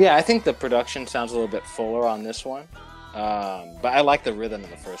 Yeah, I think the production sounds a little bit fuller on this one. But I like the rhythm in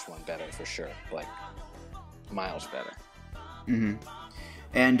the first one better, for sure. Like, miles better. Mm-hmm.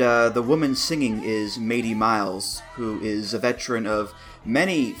 And the woman singing is Mady Miles, who is a veteran of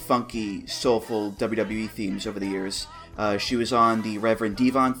many funky, soulful WWE themes over the years. She was on the Reverend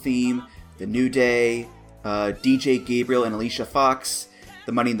Devon theme, the New Day, DJ Gabriel and Alicia Fox,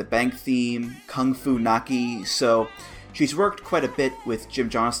 the Money in the Bank theme, Kung Fu Naki. So she's worked quite a bit with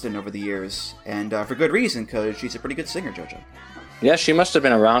Jim Johnston over the years, and for good reason, because she's a pretty good singer, JoJo. Yeah, she must have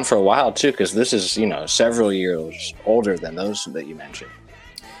been around for a while, too, because this is, several years older than those that you mentioned.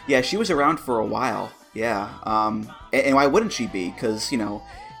 Yeah, she was around for a while, yeah. And why wouldn't she be? Because,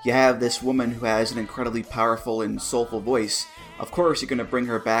 you have this woman who has an incredibly powerful and soulful voice. Of course, you're going to bring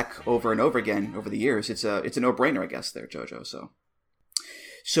her back over and over again over the years. It's a no-brainer, I guess, there, JoJo.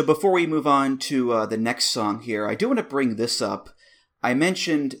 So before we move on to the next song here, I do want to bring this up. I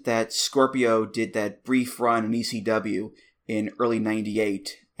mentioned that Scorpio did that brief run in ECW in early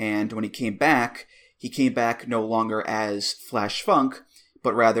 '98, and when he came back no longer as Flash Funk,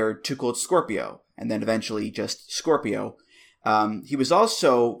 but rather Too Cold Scorpio, and then eventually just Scorpio. He was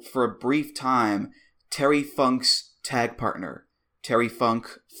also, for a brief time, Terry Funk's tag partner. Terry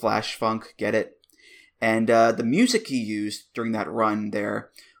Funk, Flash Funk, get it? And the music he used during that run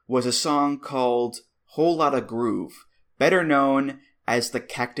there was a song called Whole Lotta Groove, better known as the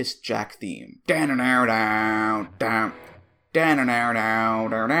Cactus Jack theme.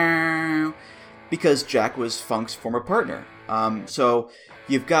 Because Jack was Funk's former partner. So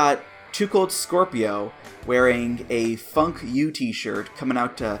you've got Too Cold Scorpio wearing a Funk U t-shirt coming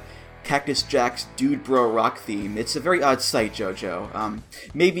out to Cactus Jack's Dude Bro Rock theme. It's a very odd sight, JoJo.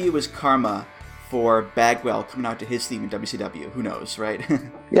 Maybe it was karma for Bagwell coming out to his theme in WCW. Who knows, right?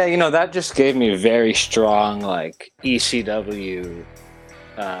 Yeah, that just gave me very strong, ECW,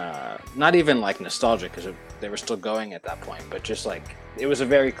 not even, nostalgia, because they were still going at that point, but just, it was a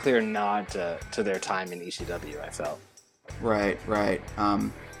very clear nod to their time in ECW, I felt. Right.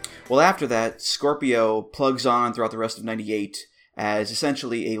 Well, after that, Scorpio plugs on throughout the rest of '98 as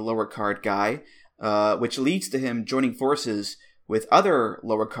essentially a lower card guy, which leads to him joining forces with other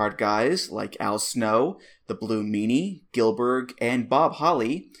lower card guys like Al Snow, the Blue Meanie, Gilbert, and Bob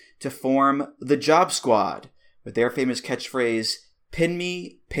Holly to form the Job Squad with their famous catchphrase, "Pin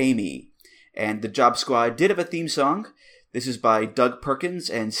me, pay me." And the Job Squad did have a theme song. This is by Doug Perkins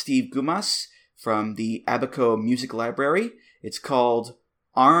and Steve Gumas from the Abaco Music Library. It's called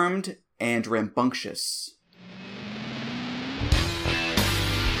Armed and Rambunctious.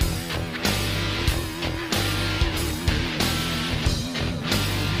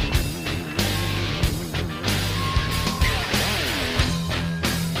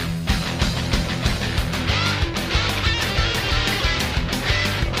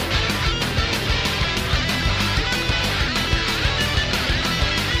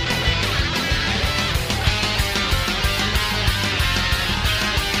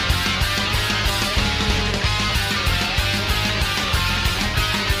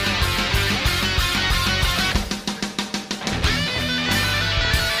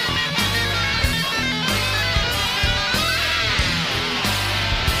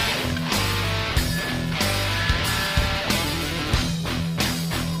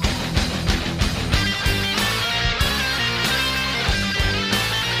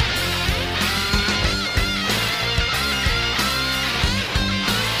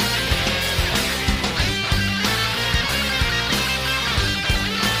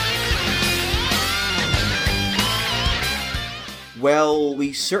 Well,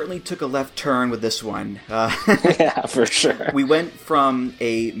 we certainly took a left turn with this one. Yeah, for sure. We went from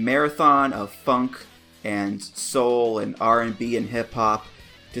a marathon of funk and soul and R&B and hip-hop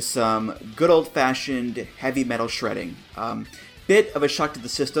to some good old-fashioned heavy metal shredding. Bit of a shock to the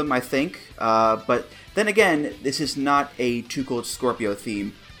system, I think, but then again, this is not a Too Cold Scorpio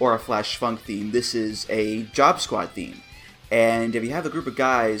theme or a Flash Funk theme. This is a Job Squad theme. And if you have a group of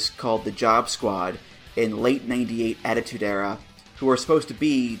guys called the Job Squad in late '98 Attitude Era who are supposed to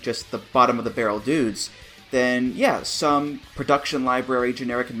be just the bottom of the barrel dudes, then yeah, some production library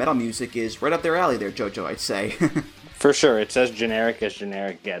generic metal music is right up their alley there, JoJo, I'd say. For sure, it's as generic gets, and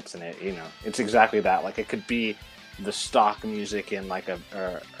it's exactly that. Like, it could be the stock music in like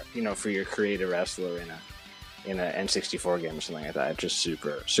for your creative wrestler in a N64 game or something like that. It's just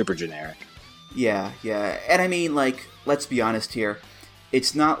super generic. Yeah, and I mean, like, let's be honest here.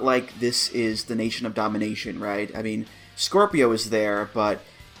 It's not like this is the Nation of Domination, right? I mean, Scorpio is there, but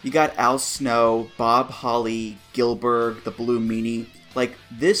you got Al Snow, Bob Holly, Gilbert, the Blue Meanie. Like,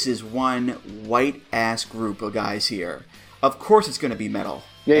 this is one white-ass group of guys here. Of course it's going to be metal.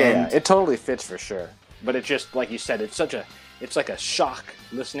 Yeah, it totally fits for sure. But it just, like you said, it's like a shock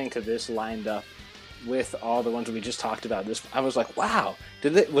listening to this lined up with all the ones we just talked about. I was like, wow,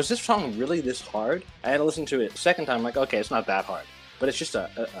 was this song really this hard? I had to listen to it second time, like, okay, it's not that hard. But it's just a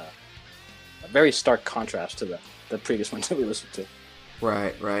very stark contrast to the previous ones that we listened to.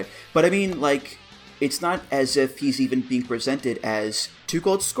 Right. But I mean, like, it's not as if he's even being presented as Too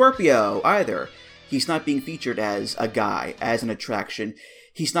Cold Scorpio either. He's not being featured as a guy, as an attraction.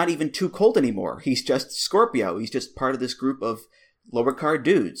 He's not even too cold anymore. He's just Scorpio. He's just part of this group of lower card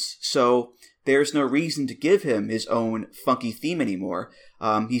dudes. So there's no reason to give him his own funky theme anymore.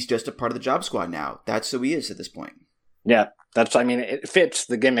 He's just a part of the Job Squad now. That's who he is at this point. Yeah, it fits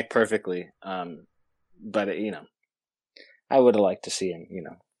the gimmick perfectly. But I would have liked to see him,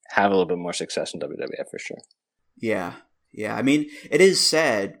 have a little bit more success in WWF for sure. Yeah. I mean, it is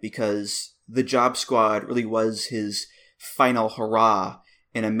sad because the Job Squad really was his final hurrah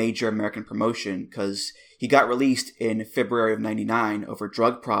in a major American promotion, because he got released in February of '99 over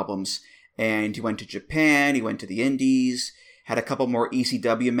drug problems, and he went to Japan, he went to the Indies, had a couple more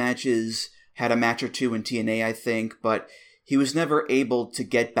ECW matches, had a match or two in TNA, I think, but he was never able to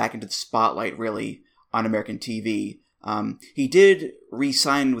get back into the spotlight, really, on American TV. He did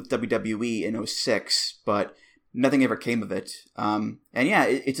re-sign with WWE in 2006, but nothing ever came of it. And yeah,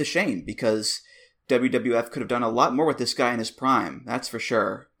 it's a shame because WWF could have done a lot more with this guy in his prime, that's for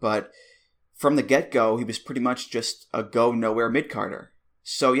sure. But from the get-go, he was pretty much just a go-nowhere mid-carder.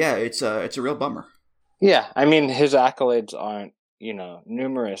 So yeah, it's a real bummer. Yeah, I mean, his accolades aren't,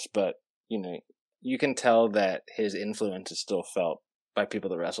 numerous, but, you can tell that his influence is still felt by people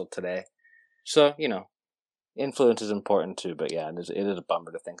that wrestle today. So, influence is important too, but yeah, it is a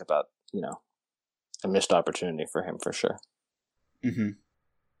bummer to think about, a missed opportunity for him for sure. Mm-hmm.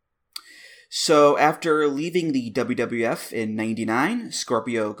 So after leaving the WWF in '99,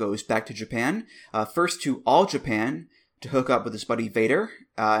 Scorpio goes back to Japan, first to All Japan to hook up with his buddy Vader,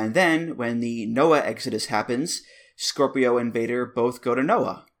 and then when the Noah exodus happens, Scorpio and Vader both go to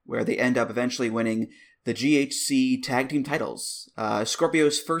Noah, where they end up eventually winning the GHC tag team titles.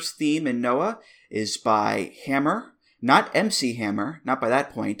 Scorpio's first theme in Noah is by Hammer, not MC Hammer, not by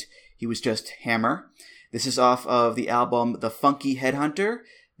that point, he was just Hammer. This is off of the album The Funky Headhunter.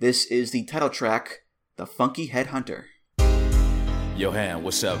 This is the title track, The Funky Headhunter. Yo, Ham,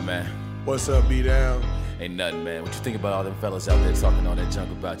 what's up, man? What's up, B-Down? Ain't nothing, man. What you think about all them fellas out there talking all that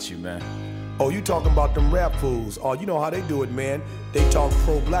junk about you, man? Oh, you talking about them rap fools. Oh, you know how they do it, man. They talk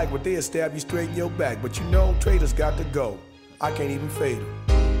pro-black, but they'll stab you straight in your back. But traitors got to go. I can't even fade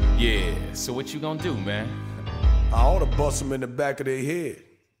them. Yeah, so what you gonna do, man? I ought to bust them in the back of their head.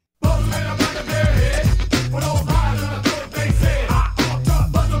 Bust them in the back of their head. For those lies that I know that they said. I ought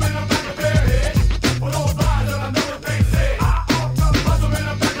to bust them in the back of their head. For those lies that I know that they said. I ought to bust them in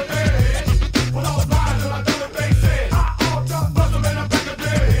the back of their head. For those lies that I know that they said. I ought to bust them in the back of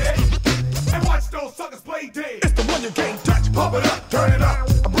their head. And watch those suckers play dead. It's the one you can't touch. Pump it up, turn it up.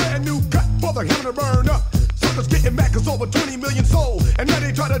 A brand new cut for the hammer to burn up. Suckers getting mad cause over 20 million sold. And now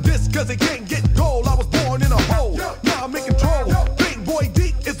they try to diss cause they can't get gold. I was born in a hole. Now I'm in control. Big boy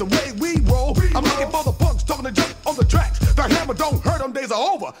deep is the way we roll. I'm looking for the punks talking to jump on the tracks. The hammer don't hurt them, days are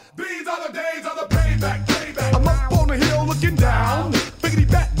over. These are the days of the payback. I'm up on the hill looking down. Biggity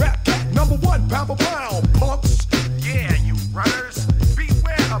bat rap cat, number one pound for pound. Punks. Yeah, you runners.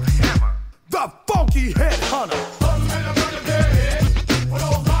 Beware of hammer. The funky headhunter.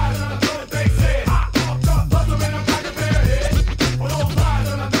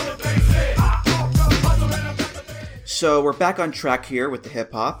 So we're back on track here with the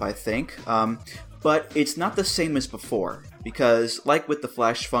hip-hop, I think, but it's not the same as before, because like with the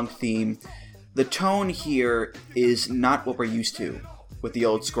Flash Funk theme, the tone here is not what we're used to with the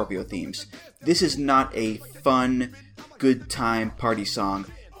old Scorpio themes. This is not a fun, good time party song,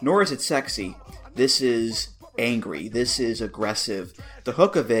 nor is it sexy. This is angry, this is aggressive. The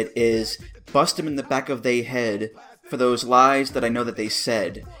hook of it is bust them in the back of they head for those lies that I know that they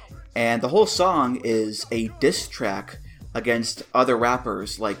said. And the whole song is a diss track against other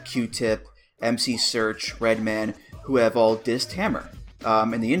rappers like Q-Tip, MC Search, Redman, who have all dissed Hammer.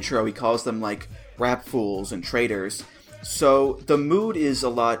 In the intro, he calls them like rap fools and traitors. So the mood is a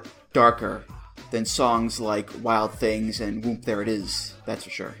lot darker than songs like Wild Things and Whoop There It Is, that's for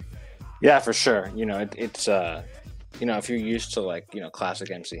sure. Yeah, for sure. It's if you're used to like,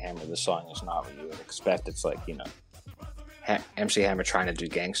 classic MC Hammer, this song is not what you would expect. It's like, MC Hammer trying to do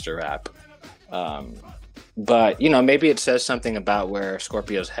gangster rap. But, maybe it says something about where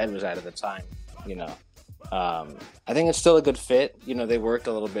Scorpio's head was at the time, I think it's still a good fit. They worked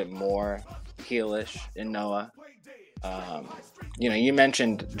a little bit more heelish in Noah. You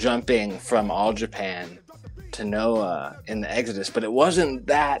mentioned jumping from All Japan to Noah in the Exodus, but it wasn't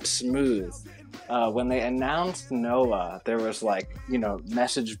that smooth. When they announced Noah, there was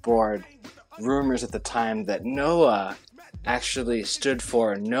message board rumors at the time that Noah actually stood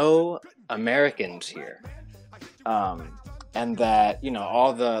for No Americans Here. And that,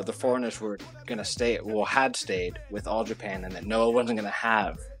 all the foreigners were going to had stayed with All Japan, and that Noah wasn't going to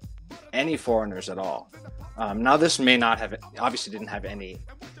have any foreigners at all. Now this may not have, obviously didn't have any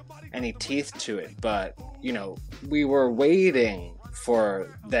teeth to it, but, we were waiting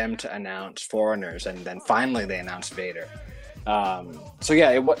for them to announce foreigners, and then finally they announced Vader.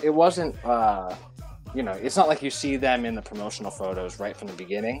 It wasn't, it's not like you see them in the promotional photos right from the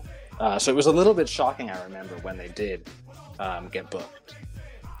beginning. So it was a little bit shocking, I remember, when they did get booked.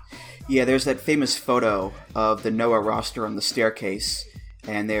 Yeah, there's that famous photo of the Noah roster on the staircase,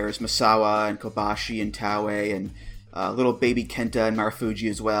 and there's Misawa and Kobashi and Taue and little baby Kenta and Marufuji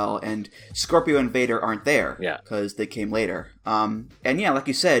as well, and Scorpio and Vader aren't there because they came later. And yeah, like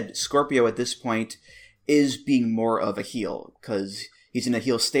you said, Scorpio at this point is being more of a heel because he's in a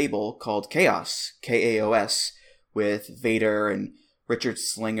heel stable called Chaos, K-A-O-S, with Vader and Richard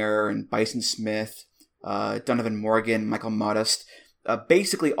Slinger and Bison Smith, Donovan Morgan, Michael Modest,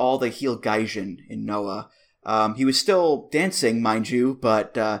 basically all the heel gaijin in Noah. He was still dancing, mind you,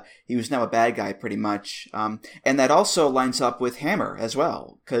 but he was now a bad guy pretty much. And that also lines up with Hammer as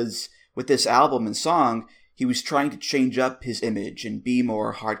well, because with this album and song, he was trying to change up his image and be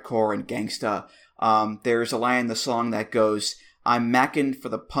more hardcore and gangsta. There's a line in the song that goes, "I'm mackin' for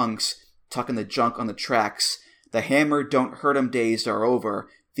the punks, tucking the junk on the tracks. The Hammer don't hurt 'em days are over.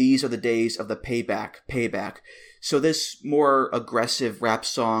 These are the days of the payback. So this more aggressive rap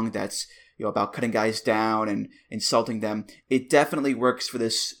song that's about cutting guys down and insulting them, it definitely works for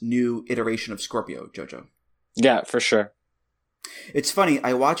this new iteration of Scorpio, Jojo. Yeah, for sure. It's funny,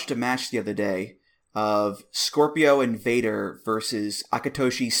 I watched a match the other day of Scorpio and Vader versus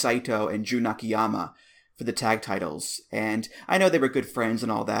Akatoshi Saito and Jun Akiyama for the tag titles. And I know they were good friends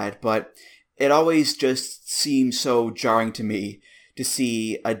and all that, but it always just seems so jarring to me to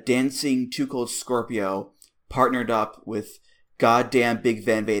see a dancing Too Cold Scorpio partnered up with goddamn Big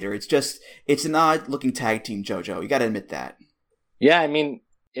Van Vader. It's an odd looking tag team, Jojo. You gotta admit that. Yeah, I mean,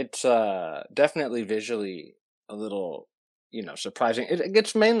 it's definitely visually a little, surprising.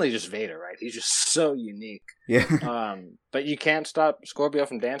 It's mainly just Vader, right? He's just so unique. Yeah. But you can't stop Scorpio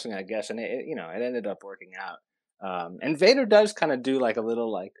from dancing, I guess, and it ended up working out. And Vader does kind of do like a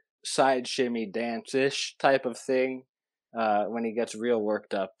little like side shimmy dance-ish type of thing when he gets real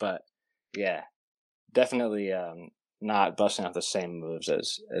worked up, but yeah, definitely not busting out the same moves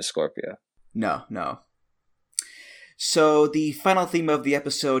as Scorpio. No. So the final theme of the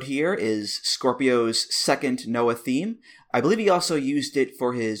episode here is Scorpio's second Noah theme. I believe he also used it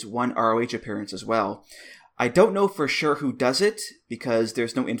for his one ROH appearance as well. I don't know for sure who does it because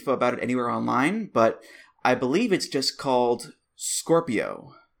there's no info about it anywhere online, but I believe it's just called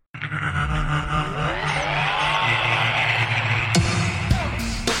Scorpio.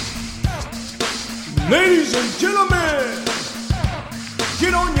 Ladies and gentlemen,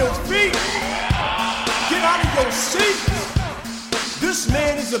 get on your feet, get out of your seats. This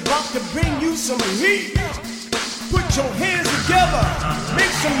man is about to bring you some heat. Put your hands together,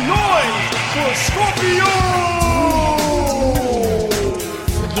 make some noise for Scorpio.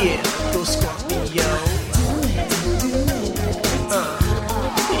 Yeah, go Scorpio.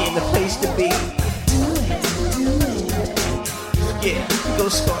 In the place to be. Yeah, go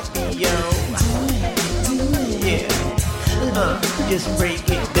Scorpio. Just break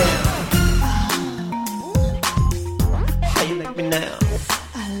it down. How you like me now?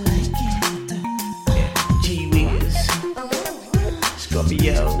 I like it. Yeah, G-Wiz,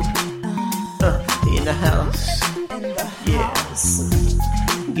 Scorpio, in the house. Yeah,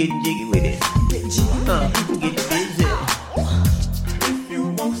 getting jiggy with it. Get busy. If you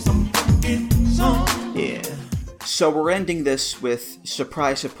want some, get some. Yeah. So we're ending this with,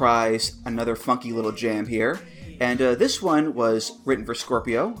 surprise, surprise, another funky little jam here. and this one was written for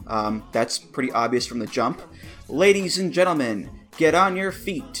Scorpio. That's pretty obvious from the jump. Ladies and gentlemen, get on your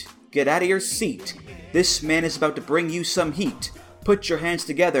feet. Get out of your seat. This man is about to bring you some heat. Put your hands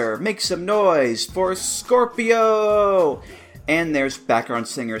together. Make some noise for Scorpio. And there's background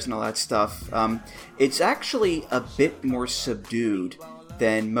singers and all that stuff. It's actually a bit more subdued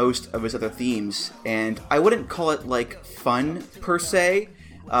than most of his other themes, and I wouldn't call it, like, fun, per se.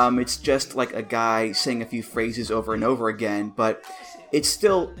 It's just like a guy saying a few phrases over and over again, but it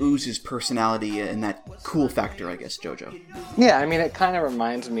still oozes personality and that cool factor, I guess, JoJo. Yeah, I mean, it kind of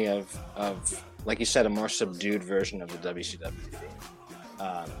reminds me of, like you said, a more subdued version of the WCW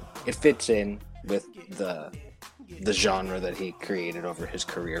theme. It fits in with the genre that he created over his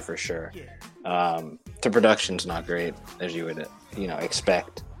career, for sure. The production's not great, as you would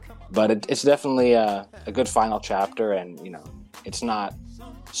expect, but it's definitely a good final chapter, and it's not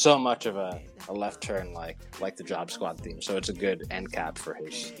so much of a left turn like the Job Squad theme, so it's a good end cap for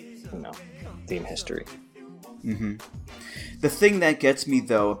his theme history. Mm-hmm. The thing that gets me,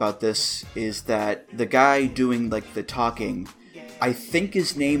 though, about this is that the guy doing the talking, I think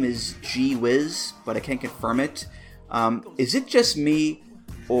his name is G Wiz, but I can't confirm it. Is it just me,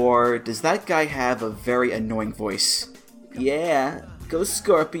 or does that guy have a very annoying voice? Yeah, go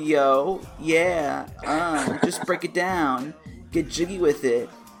Scorpio. Yeah, just break it down. Get jiggy with it.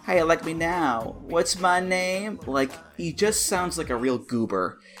 How you like me now? What's my name? He just sounds like a real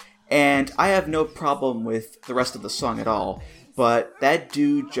goober. And I have no problem with the rest of the song at all, but that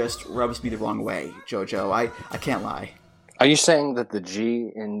dude just rubs me the wrong way, JoJo. I can't lie. Are you saying that the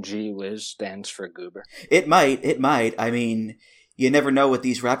G in G Wiz stands for goober? It might. I mean, you never know with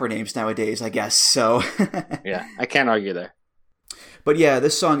these rapper names nowadays, I guess, so... Yeah, I can't argue there. But yeah,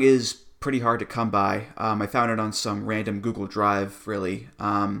 this song is pretty hard to come by. I found it on some random Google Drive, really.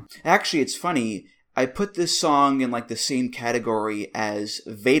 Actually, it's funny. I put this song in the same category as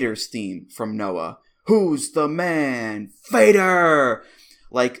Vader's theme from Noah. Who's the man? Vader!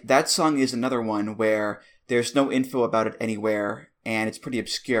 That song is another one where there's no info about it anywhere, and it's pretty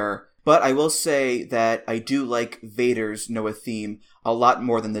obscure. But I will say that I do like Vader's Noah theme a lot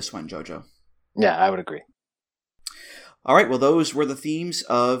more than this one, JoJo. Yeah, I would agree. All right, well, those were the themes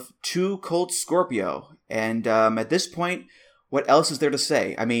of Too Cold Scorpio. And at this point, what else is there to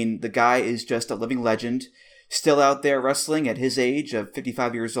say? I mean, the guy is just a living legend, still out there wrestling at his age of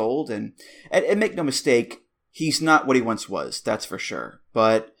 55 years old. And make no mistake, he's not what he once was, that's for sure.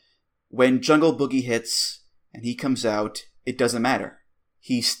 But when Jungle Boogie hits and he comes out, it doesn't matter.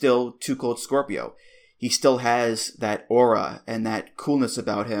 He's still Too Cold Scorpio. He still has that aura and that coolness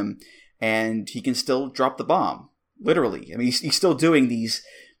about him, and he can still drop the bomb. Literally. I mean, he's still doing these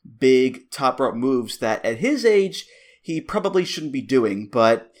big top rope moves that at his age, he probably shouldn't be doing.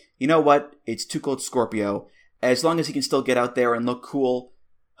 But you know what? It's Too Cold Scorpio. As long as he can still get out there and look cool,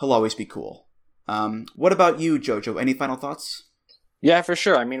 he'll always be cool. What about you, JoJo? Any final thoughts? Yeah, for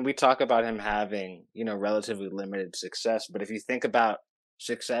sure. I mean, we talk about him having, relatively limited success. But if you think about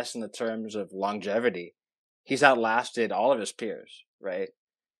success in the terms of longevity, he's outlasted all of his peers, right?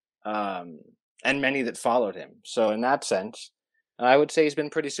 And many that followed him. So in that sense, I would say he's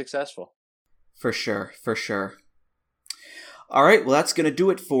been pretty successful. For sure. All right, well, that's going to do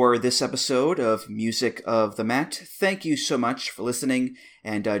it for this episode of Music of the Mat. Thank you so much for listening.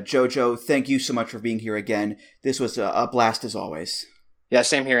 And JoJo, thank you so much for being here again. This was a blast as always. Yeah,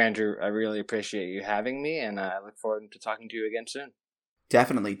 same here, Andrew. I really appreciate you having me, and I look forward to talking to you again soon.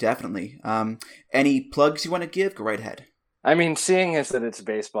 Definitely. Any plugs you want to give? Go right ahead. I mean, seeing as that it's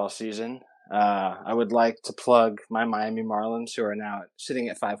baseball season, I would like to plug my Miami Marlins, who are now sitting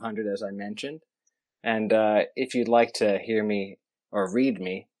at 500, as I mentioned. And if you'd like to hear me or read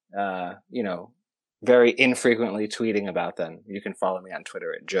me, very infrequently tweeting about them, you can follow me on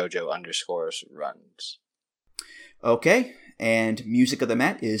Twitter at JoJo_runs. Okay, and Music of the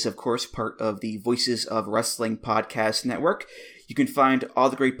Mat is, of course, part of the Voices of Wrestling podcast network. You can find all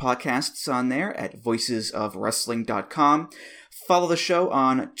the great podcasts on there at voicesofwrestling.com. Follow the show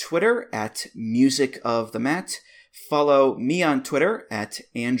on Twitter at Music of the Mat. Follow me on Twitter at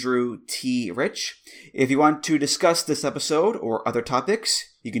Andrew T. Rich. If you want to discuss this episode or other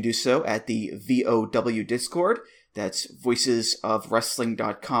topics, you can do so at the VOW Discord. That's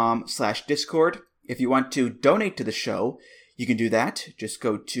voicesofwrestling.com/Discord. If you want to donate to the show, you can do that. Just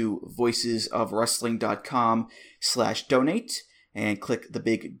go to voicesofwrestling.com/donate and click the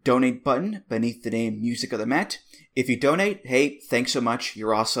big donate button beneath the name Music of the Mat. If you donate, hey, thanks so much.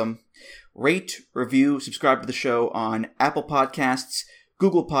 You're awesome. Rate, review, subscribe to the show on Apple Podcasts,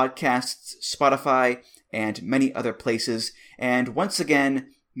 Google Podcasts, Spotify, and many other places. And once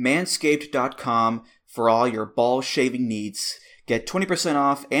again, manscaped.com for all your ball shaving needs. Get 20%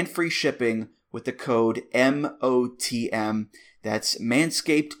 off and free shipping with the code MOTM. That's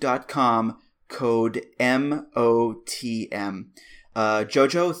manscaped.com, code MOTM.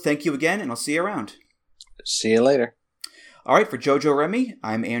 Jojo, thank you again, and I'll see you around. See you later. All right, for Jojo Remy,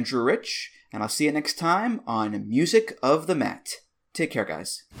 I'm Andrew Rich, and I'll see you next time on Music of the Mat. Take care,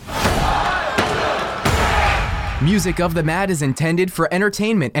 guys. Music of the Mat is intended for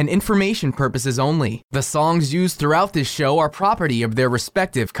entertainment and information purposes only. The songs used throughout this show are property of their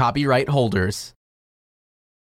respective copyright holders.